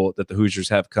schedule that the Hoosiers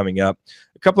have coming up,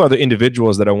 a couple other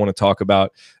individuals that I want to talk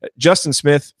about. Justin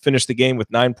Smith finished the game with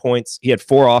 9 points. He had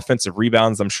 4 offensive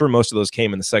rebounds. I'm sure most of those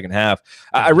came in the second half.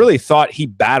 I really thought he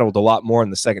battled a lot more in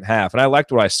the second half, and I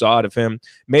liked what I saw out of him.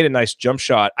 Made a nice jump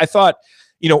shot. I thought,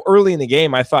 early in the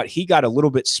game, I thought he got a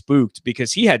little bit spooked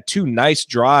because he had 2 nice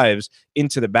drives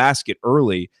into the basket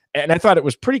early. And I thought it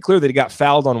was pretty clear that he got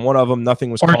fouled on one of them. Nothing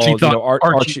was called.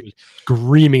 Archie was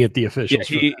screaming at the officials.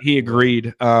 Yeah, he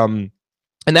agreed.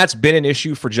 And that's been an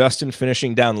issue for Justin,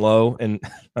 finishing down low. And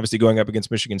obviously going up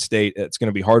against Michigan State, it's going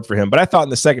to be hard for him. But I thought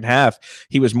in the second half,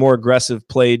 he was more aggressive,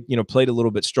 played a little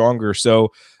bit stronger.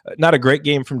 So not a great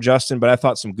game from Justin, but I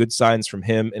thought some good signs from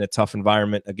him in a tough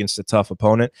environment against a tough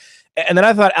opponent. And then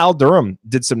I thought Al Durham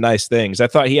did some nice things. I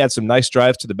thought he had some nice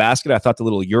drives to the basket. I thought the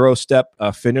little Euro step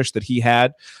finish that he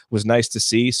had was nice to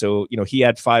see. So, he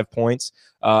had 5 points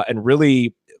and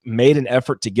really made an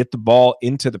effort to get the ball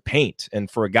into the paint.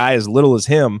 And for a guy as little as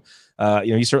him,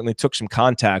 he certainly took some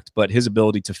contact, but his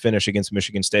ability to finish against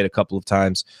Michigan State a couple of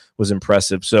times was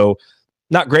impressive. So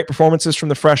not great performances from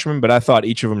the freshmen, but I thought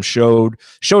each of them showed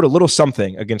a little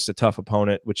something against a tough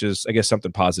opponent, which is, I guess,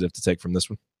 something positive to take from this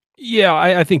one. Yeah,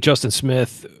 I think Justin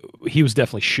Smith, he was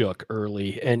definitely shook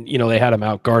early, and they had him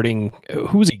out guarding.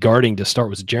 Who was he guarding to start?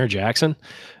 Was it Jaren Jackson?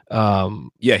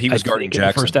 Yeah, he was guarding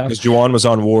Jackson because Juwan was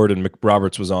on Ward and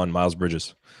McRoberts was on Miles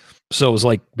Bridges. So it was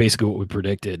like basically what we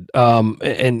predicted.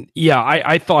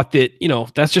 I thought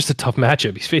that, that's just a tough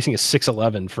matchup. He's facing a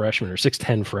 6'11 freshman or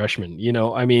 6'10 freshman,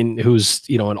 who's,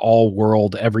 an all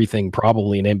world, everything,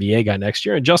 probably an NBA guy next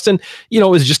year. And Justin,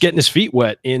 is just getting his feet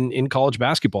wet in college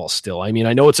basketball still. I mean,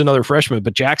 I know it's another freshman,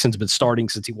 but Jackson's been starting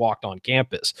since he walked on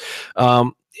campus.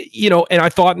 And I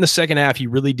thought in the second half, he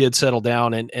really did settle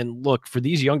down. And look, for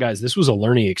these young guys, this was a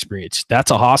learning experience.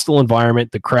 That's a hostile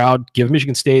environment. The crowd, give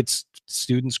Michigan State's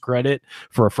students credit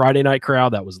for a Friday night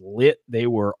crowd that was lit. They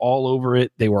were all over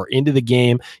it. They were into the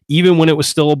game. Even when it was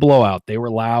still a blowout, they were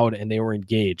loud and they were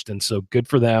engaged. And so good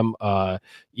for them,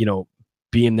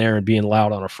 being there and being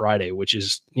loud on a Friday, which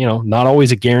is, not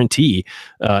always a guarantee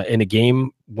in a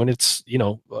game when it's,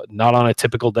 not on a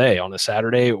typical day. On a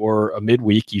Saturday or a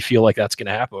midweek, you feel like that's going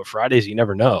to happen. But Fridays, you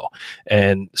never know.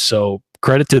 And so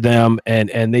credit to them,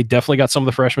 and they definitely got some of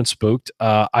the freshmen spooked.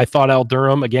 I thought Al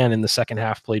Durham, again, in the second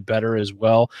half played better as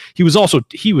well. He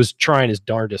was trying his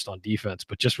darndest on defense,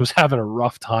 but just was having a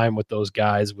rough time with those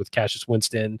guys, with Cassius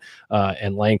Winston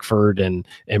and Langford and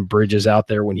Bridges out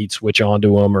there when he'd switch on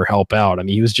to him or help out. I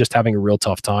mean, he was just having a real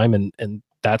tough time, and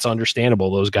that's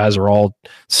understandable. Those guys are all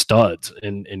studs,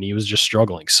 and he was just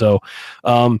struggling. So,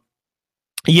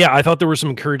 I thought there were some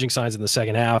encouraging signs in the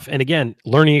second half. And again,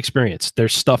 learning experience.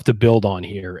 There's stuff to build on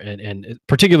here. And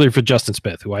particularly for Justin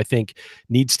Smith, who I think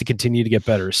needs to continue to get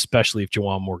better, especially if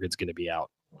Juwan Morgan's going to be out.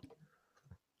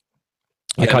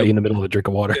 I caught you in the middle of a drink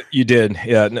of water. You did.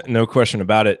 Yeah, no question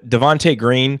about it. Devontae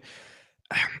Green,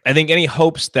 I think any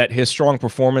hopes that his strong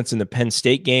performance in the Penn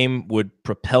State game would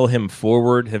propel him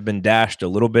forward have been dashed a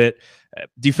little bit.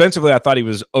 Defensively, I thought he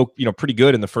was pretty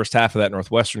good in the first half of that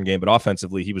Northwestern game, but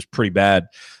offensively, he was pretty bad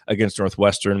against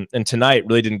Northwestern. And tonight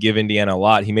really didn't give Indiana a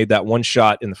lot. He made that one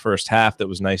shot in the first half that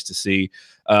was nice to see,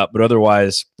 but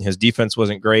otherwise, his defense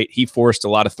wasn't great. He forced a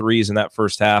lot of threes in that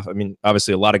first half. I mean,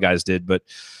 obviously, a lot of guys did, but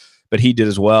he did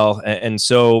as well. And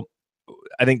so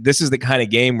I think this is the kind of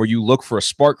game where you look for a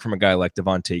spark from a guy like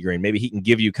Devontae Green. Maybe he can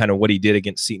give you kind of what he did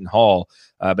against Seton Hall,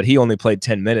 but he only played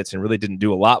 10 minutes and really didn't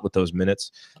do a lot with those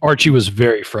minutes. Archie was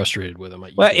very frustrated with him.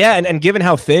 Well, yeah, and given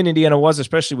how thin Indiana was,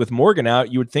 especially with Morgan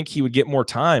out, you would think he would get more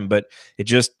time, but it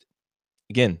just,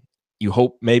 again, you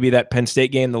hope maybe that Penn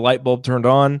State game, the light bulb turned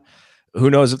on. Who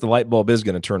knows if the light bulb is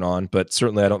going to turn on, but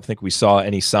certainly I don't think we saw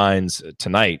any signs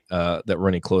tonight that were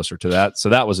any closer to that. So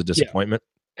that was a disappointment. Yeah.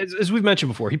 As we've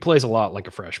mentioned before, he plays a lot like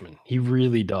a freshman. He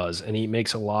really does. And he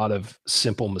makes a lot of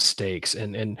simple mistakes.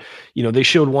 And they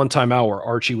showed one timeout where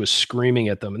Archie was screaming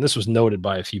at them. And this was noted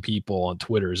by a few people on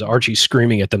Twitter. Is Archie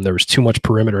screaming at them. There was too much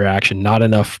perimeter action, not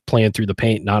enough playing through the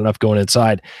paint, not enough going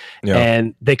inside. Yeah.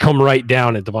 And they come right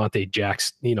down and Devontae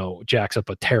jacks up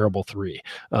a terrible three.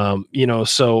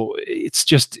 So it's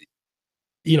just,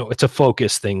 it's a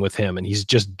focus thing with him, and he's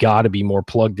just got to be more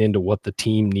plugged into what the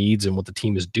team needs and what the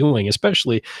team is doing,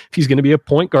 especially if he's going to be a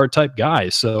point guard type guy.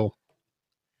 So,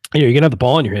 you're going to have the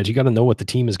ball in your hands. You got to know what the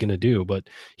team is going to do, but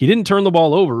he didn't turn the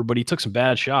ball over, but he took some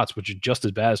bad shots, which are just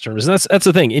as bad as turnovers. And that's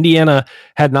the thing. Indiana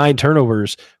had 9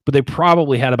 turnovers, but they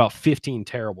probably had about 15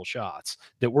 terrible shots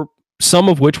that were some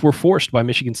of which were forced by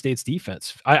Michigan State's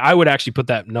defense. I would actually put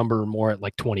that number more at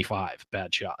like 25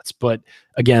 bad shots. But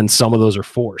again, some of those are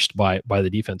forced by the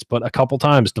defense. But a couple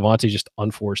times, Devontae just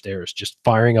unforced errors, just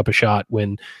firing up a shot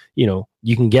when,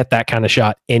 you can get that kind of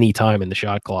shot anytime in the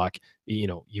shot clock.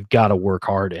 You've got to work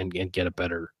hard and get a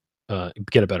better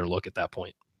look at that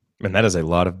point. And that is a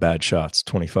lot of bad shots,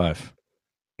 25.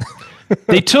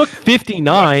 They took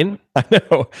 59. I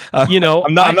know.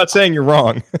 I'm not saying you're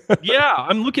wrong. Yeah,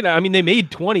 I'm looking at. They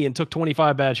made 20 and took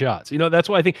 25 bad shots. That's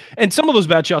what I think. And some of those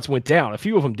bad shots went down. A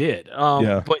few of them did.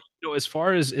 But as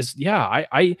far as I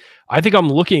think I'm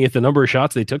looking at the number of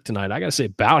shots they took tonight. I gotta say,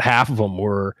 about half of them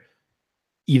were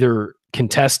either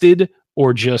contested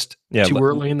or just too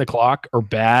early in the clock or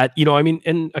bad.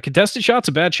 And a contested shot's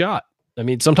a bad shot.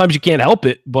 Sometimes you can't help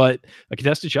it, but a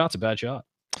contested shot's a bad shot.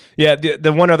 Yeah,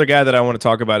 the one other guy that I want to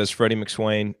talk about is Freddie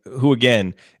McSwain, who,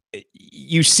 again,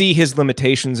 you see his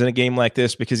limitations in a game like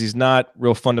this because he's not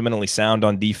real fundamentally sound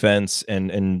on defense,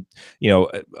 and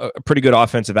a pretty good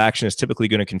offensive action is typically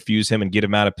going to confuse him and get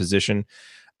him out of position.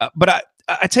 But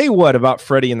I tell you what about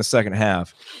Freddie in the second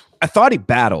half. I thought he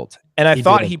battled. And I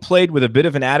thought he played with a bit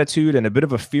of an attitude and a bit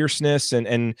of a fierceness.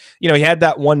 And he had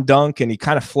that one dunk and he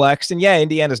kind of flexed. And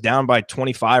Indiana's down by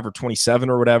 25 or 27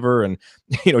 or whatever. And,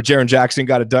 Jaren Jackson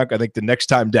got a dunk, I think, the next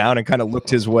time down and kind of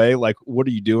looked his way like, what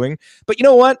are you doing? But you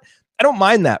know what? I don't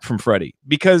mind that from Freddie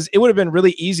because it would have been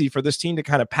really easy for this team to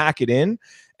kind of pack it in.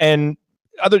 And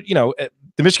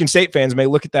the Michigan State fans may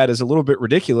look at that as a little bit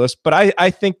ridiculous, but I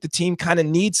think the team kind of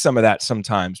needs some of that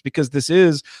sometimes because this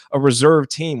is a reserve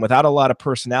team without a lot of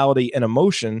personality and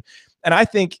emotion. And I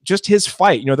think just his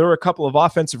fight, there were a couple of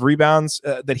offensive rebounds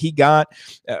that he got,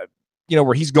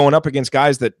 where he's going up against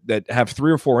guys that have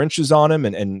 3 or 4 inches on him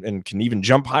and can even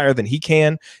jump higher than he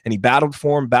can. And he battled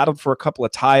for a couple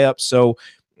of tie-ups. So,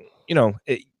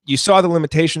 you saw the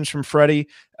limitations from Freddie,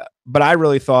 but I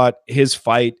really thought his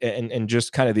fight and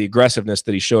just kind of the aggressiveness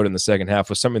that he showed in the second half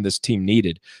was something this team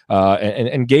needed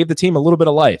and gave the team a little bit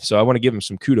of life. So I want to give him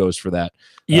some kudos for that.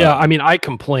 Yeah, I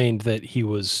complained that he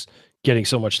was getting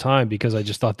so much time because I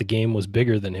just thought the game was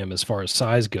bigger than him as far as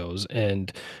size goes.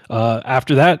 And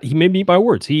after that, he made me eat my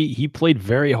words. He played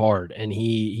very hard and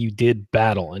he did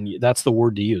battle. And that's the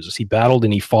word to use is he battled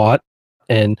and he fought.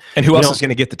 And who else is going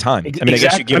to get the time? I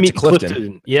guess you give it to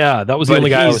Clifton. Yeah, that was the only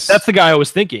guy. That's the guy I was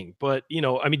thinking. But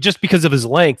just because of his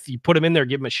length, you put him in there,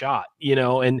 give him a shot,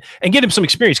 and get him some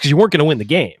experience because you weren't going to win the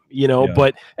game,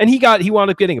 But he wound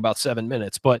up getting about 7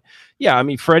 minutes. But yeah,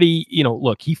 Freddie,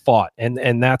 look, he fought,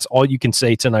 and that's all you can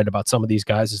say tonight about some of these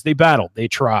guys is they battled, they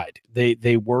tried,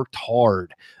 they worked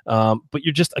hard. But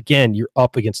you're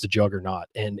up against a juggernaut,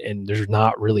 and there's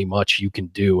not really much you can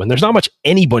do, and there's not much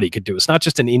anybody could do. It's not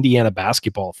just an Indiana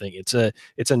basketball thing; it's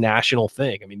a national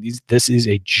thing. This is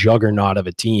a juggernaut of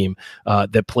a team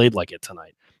that played like it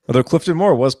tonight. Although Clifton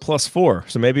Moore was +4,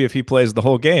 so maybe if he plays the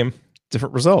whole game,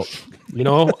 different result.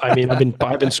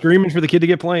 I've been screaming for the kid to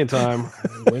get playing time.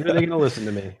 When are they going to listen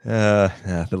to me?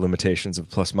 The limitations of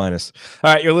plus minus.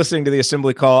 All right, you're listening to the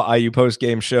Assembly Call IU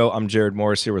Postgame Show. I'm Jerod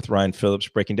Morris here with Ryan Phillips,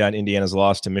 breaking down Indiana's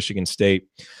loss to Michigan State.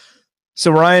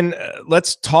 So, Ryan,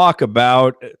 let's talk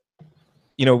about,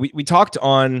 we talked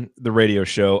on the radio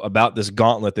show about this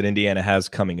gauntlet that Indiana has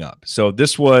coming up. So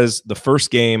this was the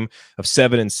first game of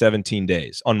 7 in 17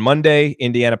 days. On Monday,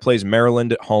 Indiana plays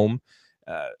Maryland at home.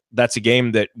 That's a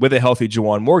game that with a healthy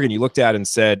Juwan Morgan, you looked at and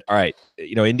said, all right,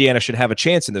 Indiana should have a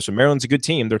chance in this one. Maryland's a good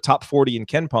team. They're top 40 in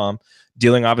KenPom,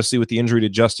 dealing obviously with the injury to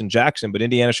Justin Jackson, but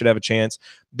Indiana should have a chance.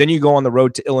 Then you go on the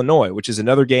road to Illinois, which is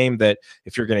another game that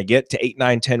if you're going to get to 8,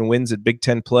 9, 10 wins at Big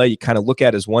Ten play, you kind of look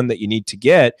at as one that you need to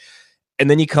get. And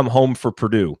then you come home for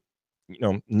Purdue.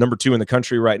 Number 2 in the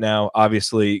country right now,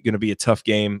 obviously going to be a tough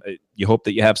game. You hope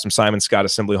that you have some Simon Scott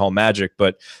Assembly Hall magic,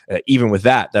 but even with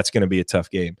that, that's going to be a tough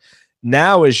game.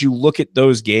 Now, as you look at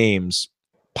those games,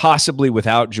 possibly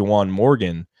without Juwan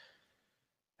Morgan,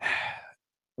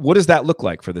 what does that look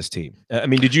like for this team?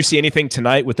 Did you see anything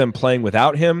tonight with them playing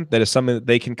without him that is something that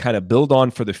they can kind of build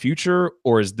on for the future?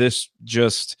 Or is this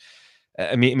just,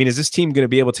 is this team going to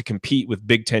be able to compete with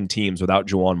Big Ten teams without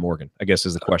Juwan Morgan? I guess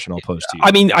is the question I'll pose to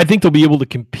you. I think they'll be able to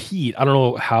compete. I don't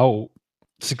know how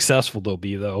successful they'll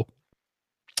be, though.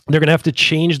 They're going to have to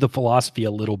change the philosophy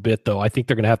a little bit, though. I think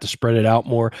they're going to have to spread it out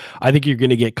more. I think you're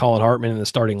going to get Colin Hartman in the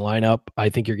starting lineup. I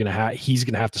think he's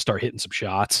going to have to start hitting some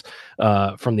shots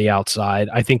from the outside.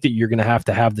 I think that you're going to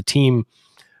have the team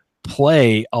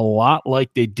play a lot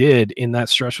like they did in that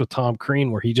stretch with Tom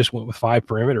Crean, where he just went with 5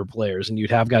 perimeter players, and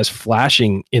you'd have guys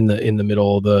flashing in the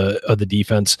middle of the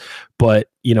defense. But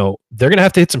they're going to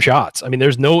have to hit some shots. I mean,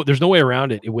 there's no way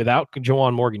around it. Without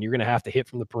Juwan Morgan, you're going to have to hit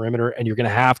from the perimeter, and you're going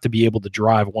to have to be able to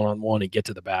drive one-on-one and get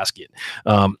to the basket.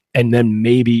 And then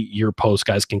maybe your post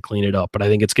guys can clean it up. But I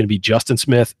think it's going to be Justin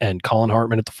Smith and Colin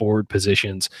Hartman at the forward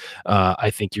positions.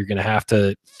 I think you're going to have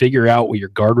to figure out what your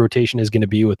guard rotation is going to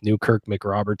be with Newkirk,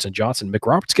 McRoberts, and Johnson.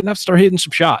 McRoberts going to have to start hitting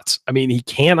some shots. I mean, he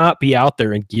cannot be out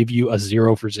there and give you a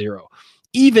 0 for 0.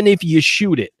 Even if you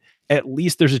shoot it, at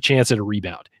least there's a chance at a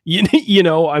rebound.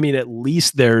 I mean, at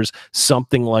least there's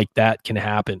something like that can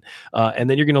happen. And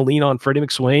then you're going to lean on Freddie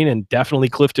McSwain and definitely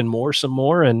Clifton Moore some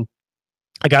more. And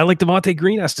a guy like Devontae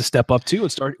Green has to step up too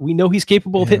and start. We know he's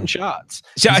capable of hitting shots.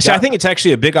 So I think it's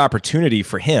actually a big opportunity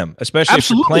for him, especially if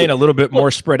you're playing a little bit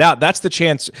more spread out. That's the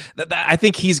chance. I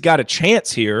think he's got a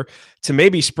chance here to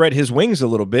maybe spread his wings a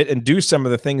little bit and do some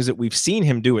of the things that we've seen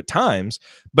him do at times.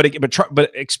 But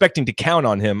expecting to count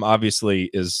on him obviously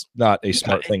is not a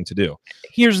smart thing to do.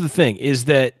 Here's the thing: is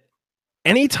that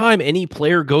anytime any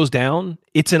player goes down,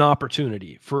 it's an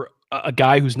opportunity for a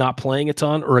guy who's not playing a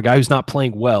ton or a guy who's not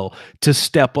playing well to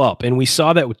step up. And we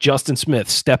saw that with Justin Smith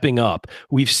stepping up.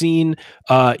 We've seen,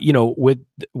 with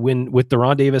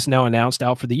Deron Davis now announced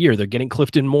out for the year, they're getting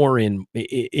Clifton Moore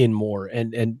in more.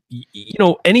 And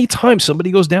anytime somebody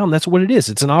goes down, that's what it is.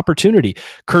 It's an opportunity.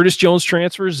 Curtis Jones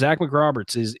transfers. Zach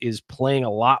McRoberts is playing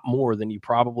a lot more than you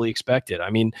probably expected. I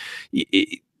mean,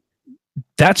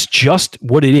 that's just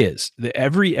what it is.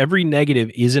 Every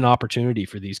negative is an opportunity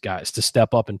for these guys to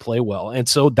step up and play well. And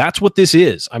so that's what this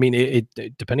is. I mean, it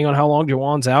depending on how long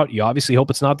Juwan's out, you obviously hope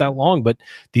it's not that long, but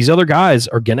these other guys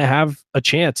are going to have a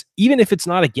chance, even if it's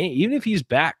not a game, even if he's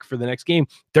back for the next game,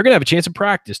 they're going to have a chance in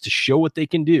practice to show what they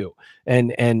can do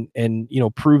and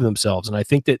prove themselves. And I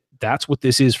think that's what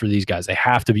this is for these guys. They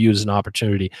have to view it as an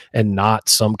opportunity and not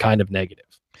some kind of negative.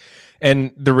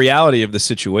 And the reality of the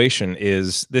situation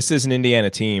is this is an Indiana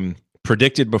team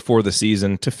predicted before the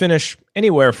season to finish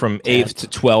anywhere from 8th to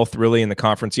 12th really in the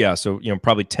conference. Yeah, so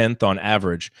probably 10th on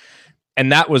average.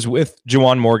 And that was with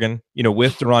Juwan Morgan,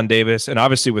 with Deron Davis, and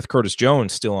obviously with Curtis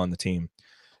Jones still on the team.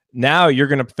 Now you're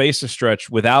going to face a stretch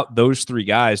without those three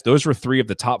guys. Those were 3 of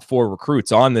the top 4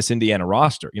 recruits on this Indiana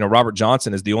roster. Robert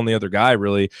Johnson is the only other guy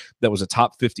really that was a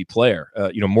top 50 player.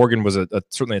 Morgan was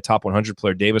certainly a top 100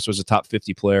 player. Davis was a top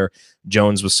 50 player.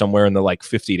 Jones was somewhere in the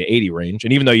 50 to 80 range.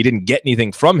 And even though you didn't get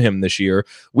anything from him this year,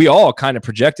 we all kind of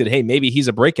projected, hey, maybe he's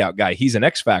a breakout guy. He's an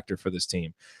X factor for this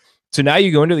team. So now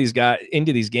you go into these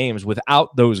games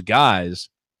without those guys.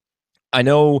 I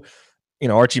know,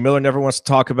 Archie Miller never wants to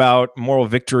talk about moral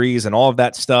victories and all of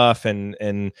that stuff. And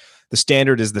the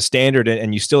standard is the standard,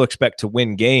 and you still expect to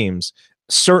win games.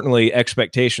 Certainly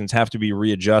expectations have to be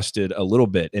readjusted a little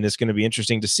bit. And it's going to be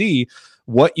interesting to see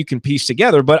what you can piece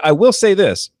together. But I will say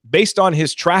this, based on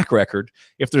his track record,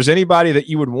 if there's anybody that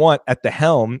you would want at the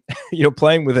helm,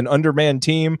 playing with an undermanned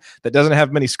team that doesn't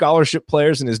have many scholarship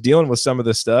players and is dealing with some of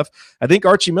this stuff, I think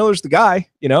Archie Miller's the guy.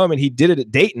 He did it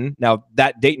at Dayton. Now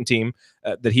that Dayton team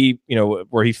that he,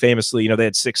 where he famously, they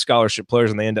had 6 scholarship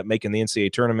players and they end up making the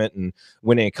NCAA tournament and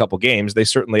winning a couple games. They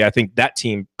certainly, I think that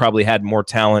team probably had more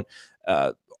talent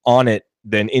on it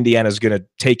than Indiana's going to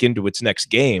take into its next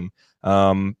game.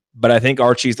 But I think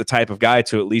Archie's the type of guy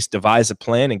to at least devise a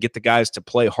plan and get the guys to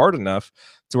play hard enough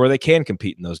to where they can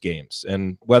compete in those games.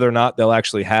 And whether or not they'll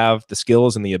actually have the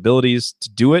skills and the abilities to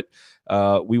do it,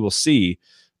 we will see.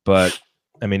 But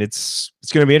I mean, it's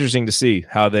going to be interesting to see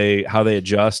how they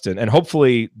adjust. And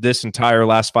hopefully this entire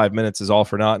last 5 minutes is all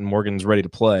for naught and Morgan's ready to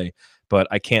play. But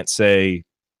I can't say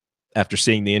after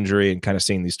seeing the injury and kind of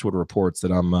seeing these Twitter reports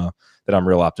that I'm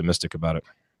real optimistic about it.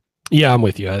 Yeah, I'm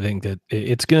with you. I think that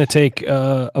it's going to take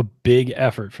a big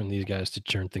effort from these guys to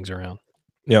turn things around.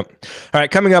 Yep. All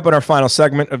right, coming up in our final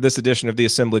segment of this edition of the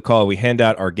Assembly Call, we hand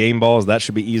out our game balls. That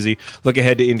should be easy. Look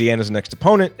ahead to Indiana's next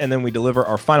opponent, and then we deliver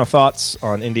our final thoughts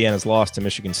on Indiana's loss to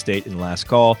Michigan State in last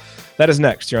call. That is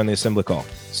next here on the Assembly Call.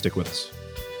 Stick with us.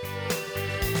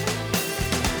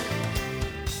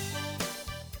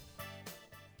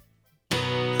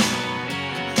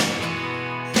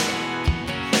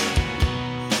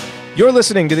 You're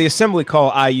listening to the Assembly Call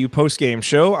IU postgame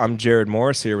show. I'm Jerod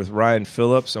Morris here with Ryan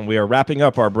Phillips, and we are wrapping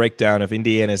up our breakdown of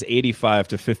Indiana's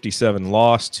 85-57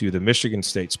 loss to the Michigan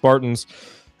State Spartans.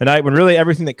 A night when really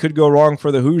everything that could go wrong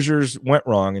for the Hoosiers went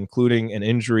wrong, including an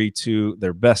injury to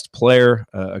their best player,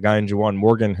 a guy in Juwan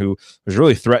Morgan, who was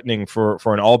really threatening for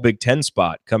an all Big Ten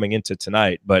spot coming into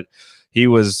tonight. But he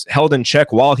was held in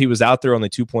check while he was out there, only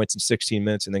 2 points in 16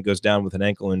 minutes, and then goes down with an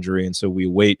ankle injury. And so we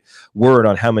await word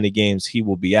on how many games he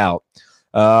will be out.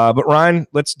 But Ryan,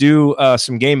 let's do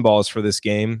some game balls for this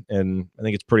game. And I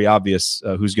think it's pretty obvious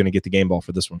who's going to get the game ball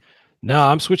for this one. No,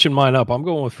 I'm switching mine up. I'm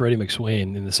going with Freddie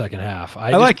McSwain in the second half.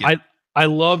 I like it. I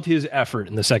loved his effort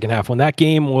in the second half when that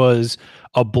game was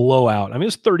a blowout. I mean, it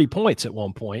was 30 points at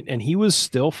one point, and he was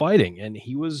still fighting, and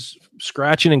he was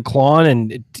scratching and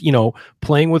clawing and,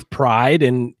 playing with pride.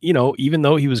 And, even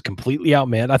though he was completely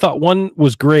outmanned, I thought one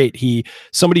was great.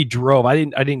 Somebody drove. I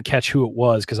didn't catch who it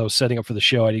was because I was setting up for the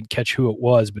show. I didn't catch who it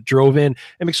was, but drove in,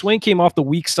 and McSwain came off the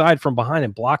weak side from behind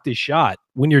and blocked his shot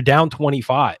when you're down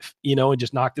 25, and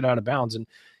just knocked it out of bounds. And,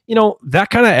 that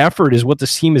kind of effort is what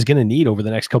this team is going to need over the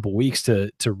next couple of weeks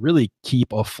to really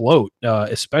keep afloat,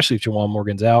 especially if Juwan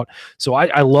Morgan's out. So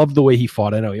I love the way he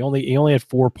fought. I know he only had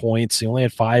 4 points. He only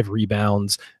had 5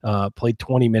 rebounds, played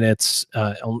 20 minutes,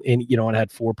 and had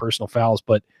 4 personal fouls,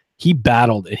 but he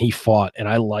battled and he fought, and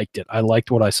I liked it. I liked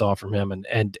what I saw from him.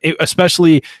 And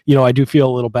especially, I do feel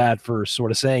a little bad for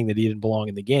sort of saying that he didn't belong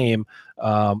in the game.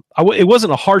 It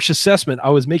wasn't a harsh assessment. I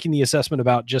was making the assessment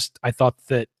about I thought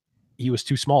that he was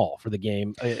too small for the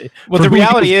game. Well, the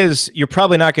reality is you're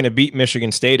probably not going to beat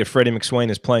Michigan State if Freddie McSwain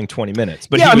is playing 20 minutes.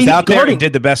 But he was out there and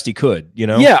did the best he could,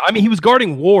 Yeah, I mean, he was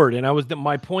guarding Ward, and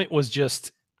my point was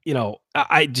just,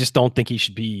 I just don't think he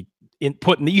should be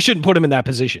you shouldn't put him in that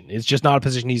position. It's just not a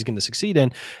position he's going to succeed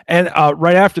in. And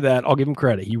right after that, I'll give him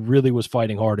credit. He really was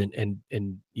fighting hard and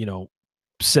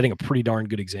setting a pretty darn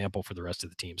good example for the rest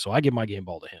of the team. So I give my game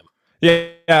ball to him.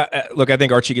 Yeah, look, I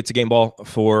think Archie gets a game ball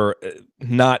for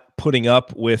not putting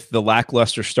up with the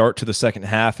lackluster start to the second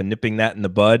half and nipping that in the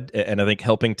bud, and I think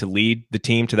helping to lead the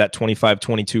team to that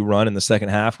 25-22 run in the second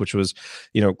half, which was,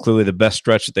 clearly the best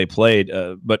stretch that they played.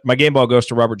 But my game ball goes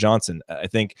to Robert Johnson. I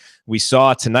think we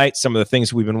saw tonight some of the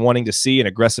things we've been wanting to see: an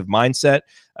aggressive mindset.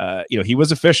 He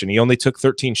was efficient. He only took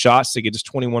 13 shots to get just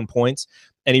 21 points.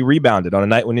 And he rebounded on a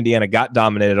night when Indiana got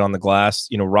dominated on the glass.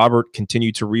 Robert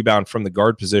continued to rebound from the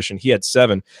guard position. He had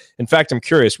 7. In fact, I'm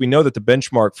curious. We know that the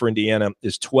benchmark for Indiana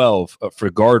is 12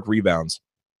 for guard rebounds,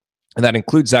 and that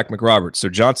includes Zach McRoberts. So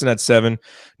Johnson had 7.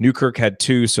 Newkirk had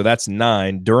 2, so that's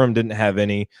 9. Durham didn't have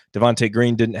any. Devontae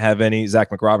Green didn't have any. Zach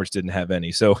McRoberts didn't have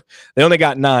any. So they only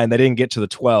got 9. They didn't get to the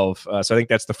 12. So I think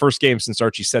that's the first game since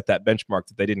Archie set that benchmark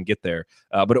that they didn't get there.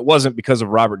 But it wasn't because of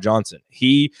Robert Johnson.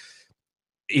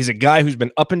 He's a guy who's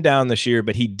been up and down this year,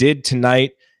 but he did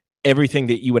tonight everything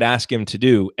that you would ask him to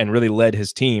do and really led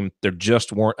his team. There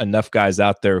just weren't enough guys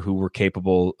out there who were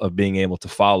capable of being able to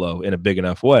follow in a big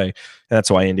enough way. And that's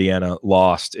why Indiana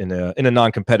lost in a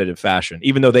non-competitive fashion.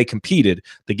 Even though they competed,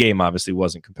 the game obviously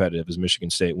wasn't competitive as Michigan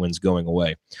State wins going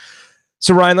away.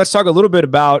 So, Ryan, let's talk a little bit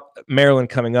about Maryland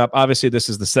coming up. Obviously, this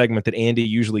is the segment that Andy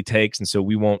usually takes, and so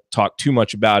we won't talk too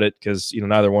much about it because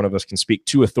neither one of us can speak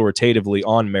too authoritatively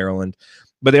on Maryland.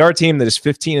 But they are a team that is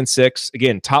 15-6,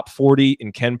 again, top 40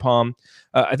 in KenPom.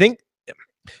 I think,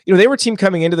 they were a team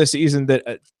coming into the season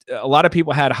that a lot of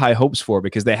people had high hopes for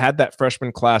because they had that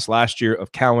freshman class last year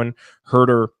of Cowan,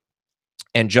 Herter,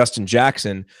 and Justin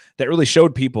Jackson that really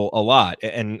showed people a lot.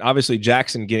 And obviously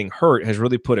Jackson getting hurt has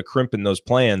really put a crimp in those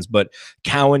plans, but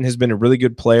Cowan has been a really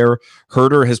good player.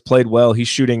 Herter has played well. He's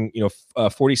shooting,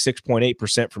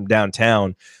 46.8% from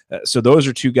downtown. So those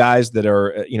are 2 guys that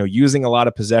are, using a lot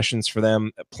of possessions for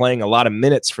them, playing a lot of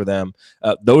minutes for them.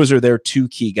 Those are their 2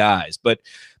 key guys. But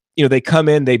they come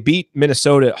in, they beat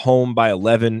Minnesota at home by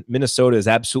 11. Minnesota is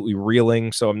absolutely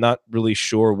reeling, so I'm not really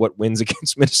sure what wins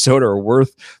against Minnesota are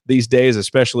worth these days,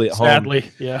 especially at home.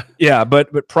 Sadly, yeah. Yeah,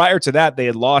 but prior to that, they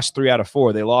had lost 3 out of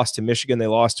 4. They lost to Michigan, they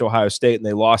lost to Ohio State, and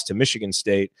they lost to Michigan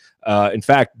State. In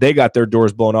fact, they got their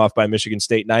doors blown off by Michigan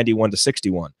State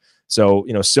 91-61. So,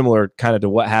 similar kind of to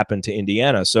what happened to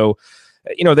Indiana. So,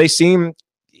 they seem...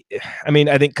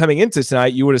 I think coming into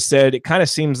tonight, you would have said it kind of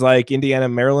seems like Indiana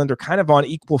and Maryland are kind of on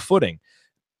equal footing.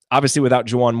 Obviously, without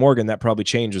Juwan Morgan, that probably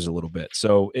changes a little bit.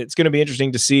 So it's going to be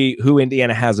interesting to see who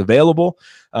Indiana has available.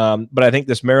 But I think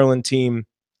this Maryland team,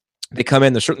 they come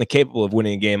in, they're certainly capable of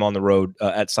winning a game on the road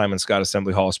at Simon Scott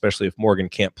Assembly Hall, especially if Morgan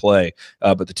can't play.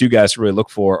 But the 2 guys to really look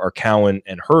for are Cowan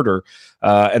and Herter.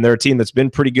 And they're a team that's been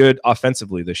pretty good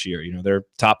offensively this year. They're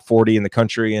top 40 in the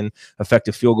country in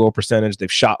effective field goal percentage.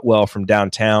 They've shot well from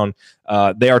downtown.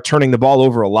 They are turning the ball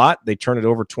over a lot. They turn it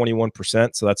over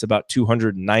 21%, so that's about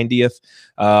 290th.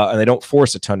 And they don't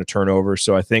force a ton of turnovers.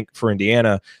 So I think for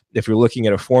Indiana, if you're looking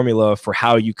at a formula for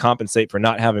how you compensate for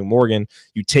not having Morgan,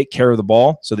 you take care of the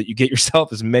ball so that you get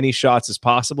yourself as many shots as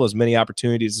possible, as many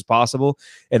opportunities as possible,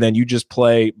 and then you just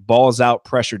play balls out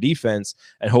pressure defense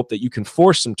and hope that you can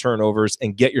force some turnovers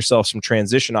and get yourself some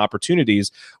transition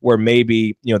opportunities where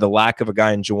maybe, the lack of a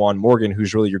guy in Juwan Morgan,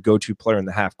 who's really your go-to player in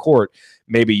the half court,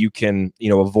 maybe you can,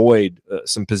 avoid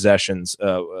some possessions,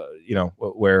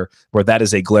 where that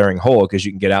is a glaring hole because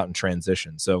you can get out in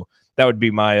transition. So that would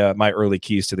be my my early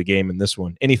keys to the game in this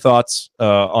one. Any thoughts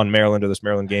on Maryland or this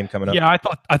Maryland game coming up? Yeah,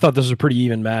 I thought this was a pretty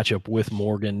even matchup with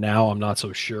Morgan. Now I'm not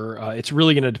so sure. It's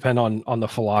really going to depend on the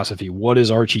philosophy. What does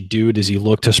Archie do? Does he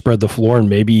look to spread the floor and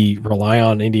maybe rely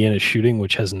on Indiana's shooting,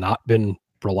 which has not been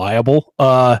reliable?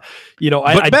 But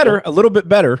better, a little bit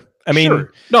better. I mean,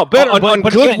 sure. No, better on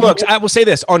good again, looks. I will say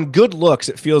this: on good looks,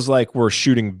 it feels like we're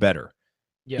shooting better.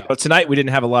 Yeah. Tonight we didn't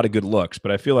have a lot of good looks,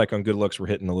 but I feel like on good looks we're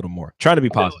hitting a little more. Trying to be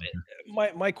positive.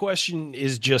 My question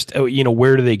is just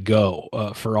where do they go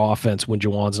for offense when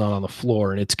Juwan's not on the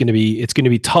floor, and it's going to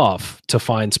be tough to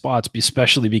find spots,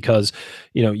 especially because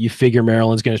you figure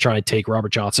Maryland's going to try and take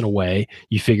Robert Johnson away.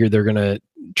 You figure they're going to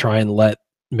try and let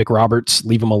McRoberts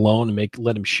leave him alone and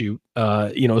let him shoot.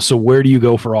 So where do you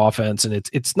go for offense? And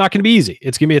it's not going to be easy.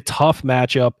 It's going to be a tough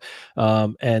matchup,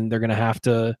 and they're going to have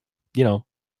to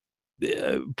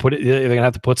they're going to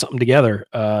have to put something together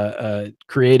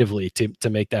creatively to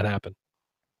make that happen.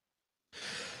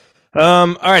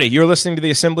 All righty, you're listening to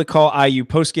the Assembly Call IU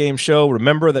postgame show.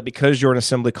 Remember that because you're an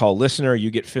Assembly Call listener,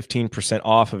 you get 15%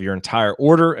 off of your entire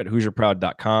order at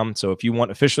HoosierProud.com. So if you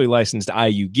want officially licensed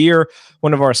IU gear,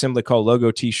 one of our Assembly Call logo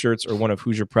t-shirts, or one of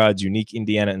Hoosier Proud's unique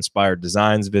Indiana-inspired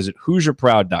designs, visit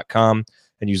HoosierProud.com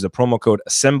and use the promo code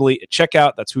Assembly at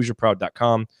checkout. That's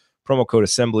HoosierProud.com. Promo code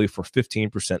Assembly for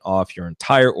 15% off your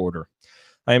entire order.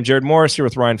 I am Jerod Morris here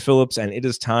with Ryan Phillips, and it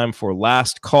is time for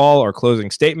last call, our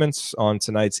closing statements on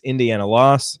tonight's Indiana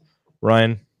loss.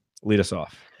 Ryan, lead us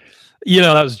off.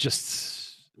 That was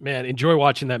just, man, enjoy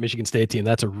watching that Michigan State team.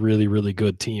 That's a really, really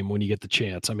good team when you get the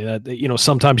chance. I mean,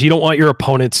 sometimes you don't want your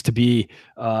opponents to be,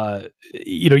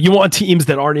 you want teams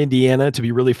that aren't Indiana to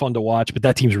be really fun to watch, but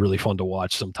that team's really fun to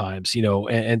watch sometimes,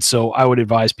 and so I would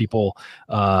advise people,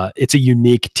 it's a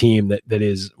unique team that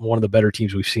is one of the better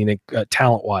teams we've seen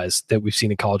talent-wise that we've seen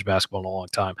in college basketball in a long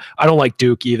time. I don't like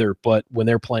Duke either, but when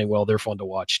they're playing well, they're fun to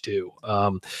watch too.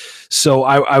 So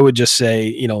I would just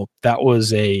say, that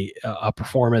was a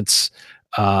performance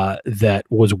that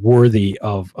was worthy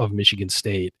of Michigan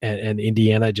State, and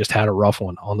Indiana just had a rough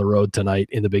one on the road tonight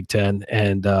in the Big Ten.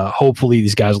 And hopefully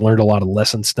these guys learned a lot of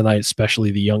lessons tonight,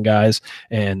 especially the young guys,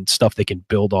 and stuff they can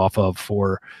build off of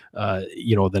for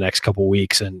the next couple of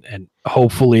weeks. And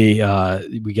hopefully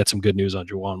we get some good news on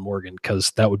Juwan Morgan,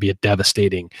 because that would be a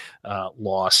devastating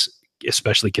loss,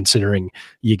 especially considering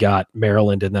you got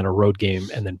Maryland and then a road game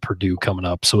and then Purdue coming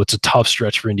up. So it's a tough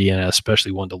stretch for Indiana,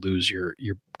 especially one to lose you're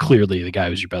clearly the guy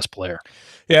who's your best player.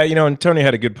 Yeah, and Tony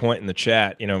had a good point in the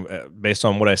chat, based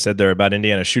on what I said there about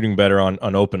Indiana shooting better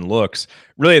on open looks.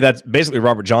 Really, that's basically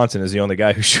Robert Johnson is the only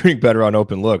guy who's shooting better on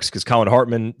open looks, because Colin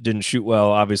Hartman didn't shoot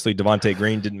well. Obviously, Devontae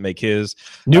Green didn't make his.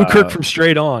 Newkirk from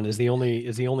straight on is the only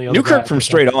other Newkirk guy from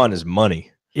straight on is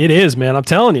money. It is, man. I'm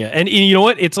telling you. And you know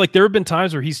what? It's like there have been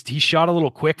times where he shot a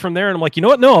little quick from there, and I'm like, you know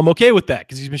what? No, I'm okay with that,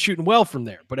 because he's been shooting well from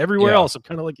there. But everywhere else, I'm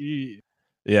kind of like,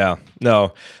 yeah,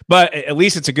 no. But at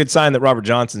least it's a good sign that Robert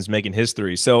Johnson's making his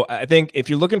three. So I think if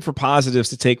you're looking for positives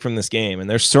to take from this game, and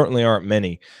there certainly aren't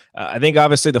many, I think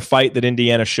obviously the fight that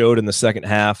Indiana showed in the second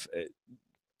half,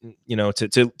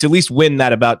 to at least win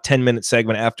that about 10-minute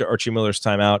segment after Archie Miller's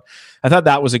timeout, I thought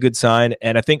that was a good sign.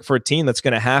 And I think for a team that's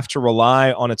going to have to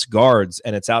rely on its guards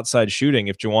and its outside shooting,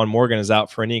 if Juwan Morgan is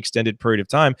out for any extended period of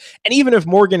time, and even if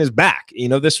Morgan is back,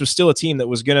 this was still a team that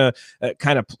was going to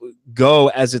kind of go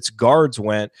as its guards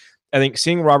went. I think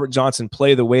seeing Robert Johnson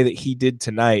play the way that he did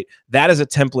tonight, that is a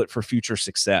template for future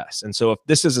success. And so if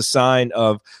this is a sign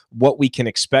of what we can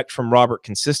expect from Robert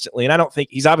consistently, and I don't think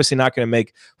he's obviously not going to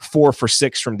make 4 for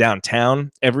 6 from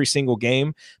downtown every single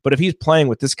game, but if he's playing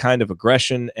with this kind of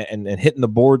aggression and hitting the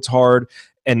boards hard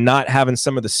and not having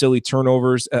some of the silly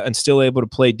turnovers and still able to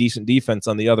play decent defense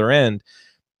on the other end,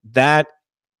 that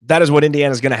is what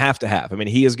Indiana's going to have. I mean,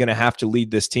 he is going to have to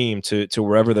lead this team to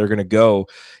wherever they're going to go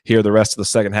here the rest of the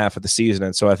second half of the season.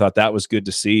 And so I thought that was good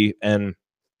to see. And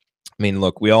I mean,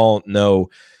 look, we all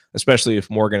know, especially if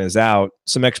Morgan is out,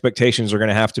 some expectations are going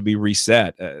to have to be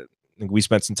reset. I think we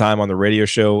spent some time on the radio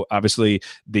show. Obviously,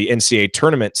 the NCAA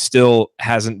tournament still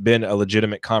hasn't been a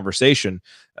legitimate conversation,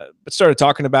 but started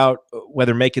talking about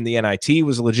whether making the NIT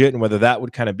was legit and whether that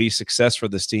would kind of be success for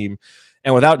this team.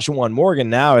 And without Juwan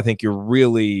Morgan now, I think you're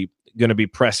really going to be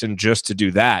pressing just to do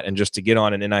that and just to get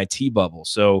on an NIT bubble.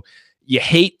 So you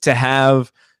hate to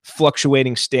have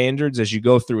fluctuating standards as you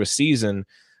go through a season,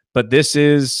 but this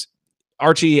is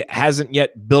Archie hasn't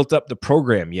yet built up the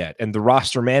program yet, and the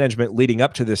roster management leading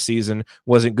up to this season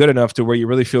wasn't good enough to where you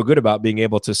really feel good about being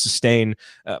able to sustain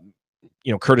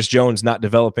Curtis Jones not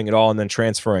developing at all and then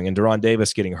transferring, and Deron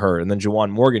Davis getting hurt, and then Juwan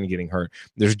Morgan getting hurt.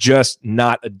 There's just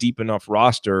not a deep enough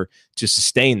roster to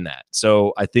sustain that.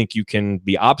 So I think you can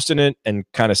be obstinate and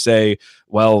kind of say,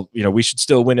 well, we should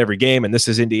still win every game, and this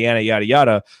is Indiana, yada,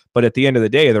 yada. But at the end of the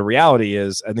day, the reality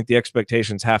is I think the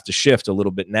expectations have to shift a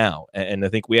little bit now. And I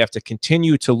think we have to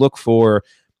continue to look for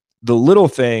the little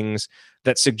things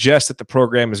that suggest that the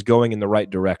program is going in the right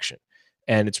direction.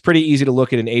 And it's pretty easy to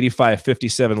look at an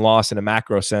 85-57 loss in a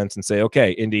macro sense and say,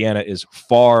 okay, Indiana is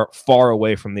far, far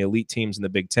away from the elite teams in the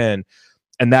Big Ten.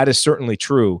 And that is certainly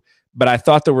true. But I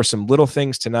thought there were some little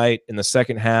things tonight in the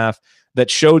second half that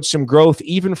showed some growth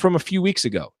even from a few weeks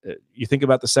ago. You think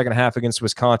about the second half against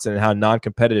Wisconsin and how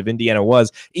non-competitive Indiana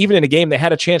was, even in a game they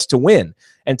had a chance to win.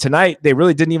 And tonight, they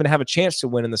really didn't even have a chance to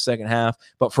win in the second half,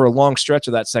 but for a long stretch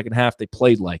of that second half, they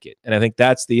played like it. And I think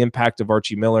that's the impact of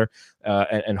Archie Miller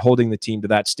and holding the team to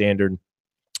that standard.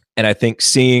 And I think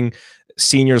seeing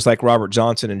seniors like Robert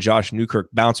Johnson and Josh Newkirk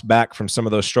bounce back from some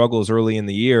of those struggles early in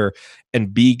the year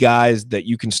and be guys that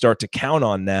you can start to count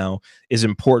on now is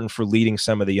important for leading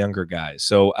some of the younger guys.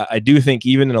 So I do think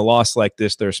even in a loss like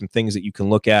this, there are some things that you can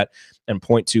look at and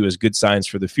point to as good signs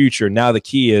for the future. Now the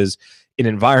key is in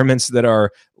environments that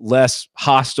are less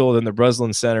hostile than the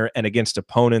Breslin Center and against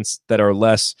opponents that are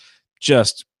less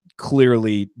just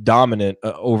clearly dominant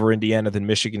over Indiana than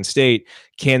Michigan State,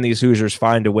 can these Hoosiers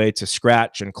find a way to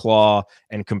scratch and claw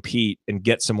and compete and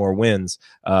get some more wins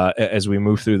as we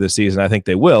move through the season? I think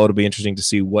they will. It'll be interesting to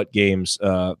see what games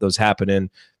those happen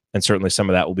in, and certainly some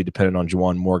of that will be dependent on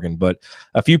Juwan Morgan. But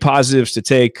a few positives to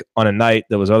take on a night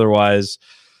that was otherwise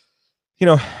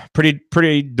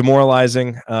pretty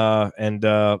demoralizing, and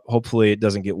hopefully it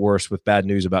doesn't get worse with bad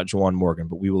news about Juwan Morgan,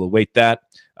 but we will await that.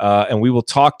 And we will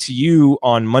talk to you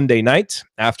on Monday night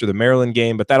after the Maryland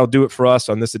game, but that'll do it for us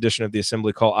on this edition of the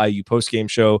Assembly Call IU postgame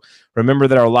show. Remember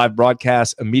that our live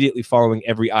broadcasts immediately following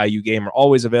every IU game are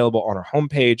always available on our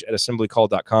homepage at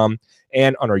assemblycall.com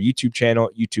and on our YouTube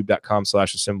channel,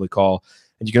 youtube.com/assemblycall.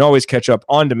 And you can always catch up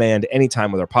on demand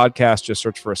anytime with our podcast. Just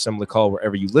search for Assembly Call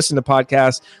wherever you listen to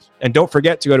podcasts. And don't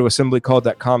forget to go to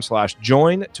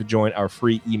assemblycall.com/join to join our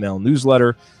free email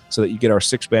newsletter so that you get our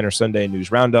 6-banner Sunday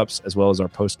news roundups as well as our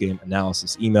post-game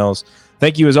analysis emails.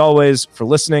 Thank you, as always, for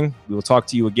listening. We will talk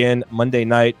to you again Monday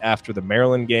night after the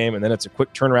Maryland game, and then it's a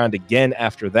quick turnaround again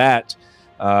after that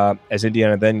as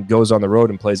Indiana then goes on the road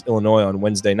and plays Illinois on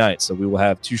Wednesday night. So we will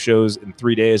have 2 shows in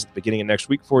 3 days at the beginning of next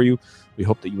week for you. We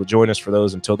hope that you will join us for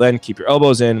those. Until then, keep your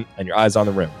elbows in and your eyes on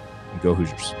the rim. And go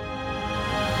Hoosiers.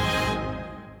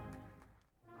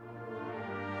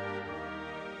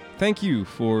 Thank you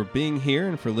for being here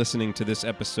and for listening to this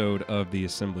episode of the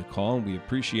Assembly Call. We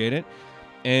appreciate it.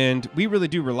 And we really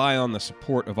do rely on the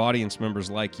support of audience members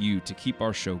like you to keep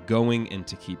our show going and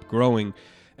to keep growing.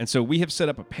 And so we have set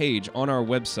up a page on our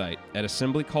website at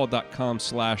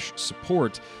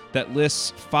assemblycall.com/support that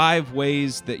lists 5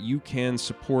 ways that you can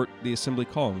support the Assembly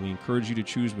Call. And we encourage you to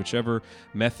choose whichever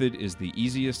method is the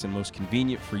easiest and most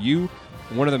convenient for you.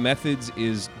 One of the methods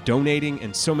is donating,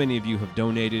 and so many of you have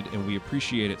donated, and we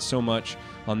appreciate it so much.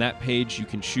 On that page, you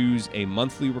can choose a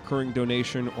monthly recurring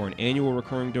donation or an annual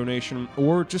recurring donation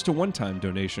or just a one-time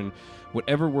donation,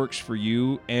 whatever works for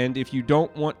you. And if you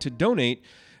don't want to donate,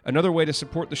 another way to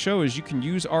support the show is you can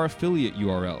use our affiliate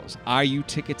URLs,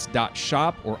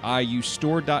 iutickets.shop or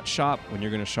iustore.shop when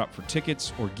you're going to shop for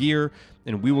tickets or gear,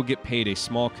 and we will get paid a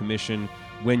small commission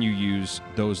when you use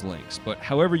those links. But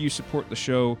however you support the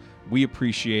show, we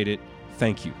appreciate it.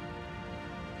 Thank you.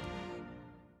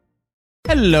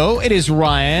 Hello, it is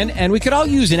Ryan, and we could all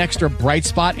use an extra bright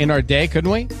spot in our day,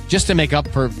 couldn't we? Just to make up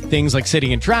for things like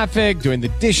sitting in traffic, doing the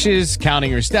dishes,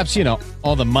 counting your steps,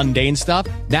 all the mundane stuff.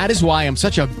 That is why I'm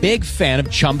such a big fan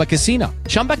of Chumba Casino.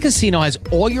 Chumba Casino has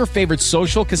all your favorite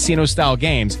social casino-style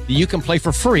games that you can play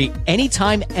for free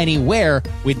anytime, anywhere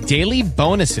with daily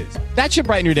bonuses. That should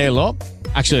brighten your day a little.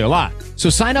 Actually, a lot. So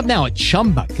sign up now at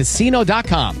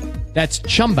ChumbaCasino.com. That's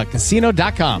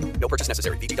ChumbaCasino.com. No purchase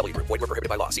necessary. VGW Group. Void where prohibited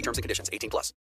by law. See terms and conditions. 18+.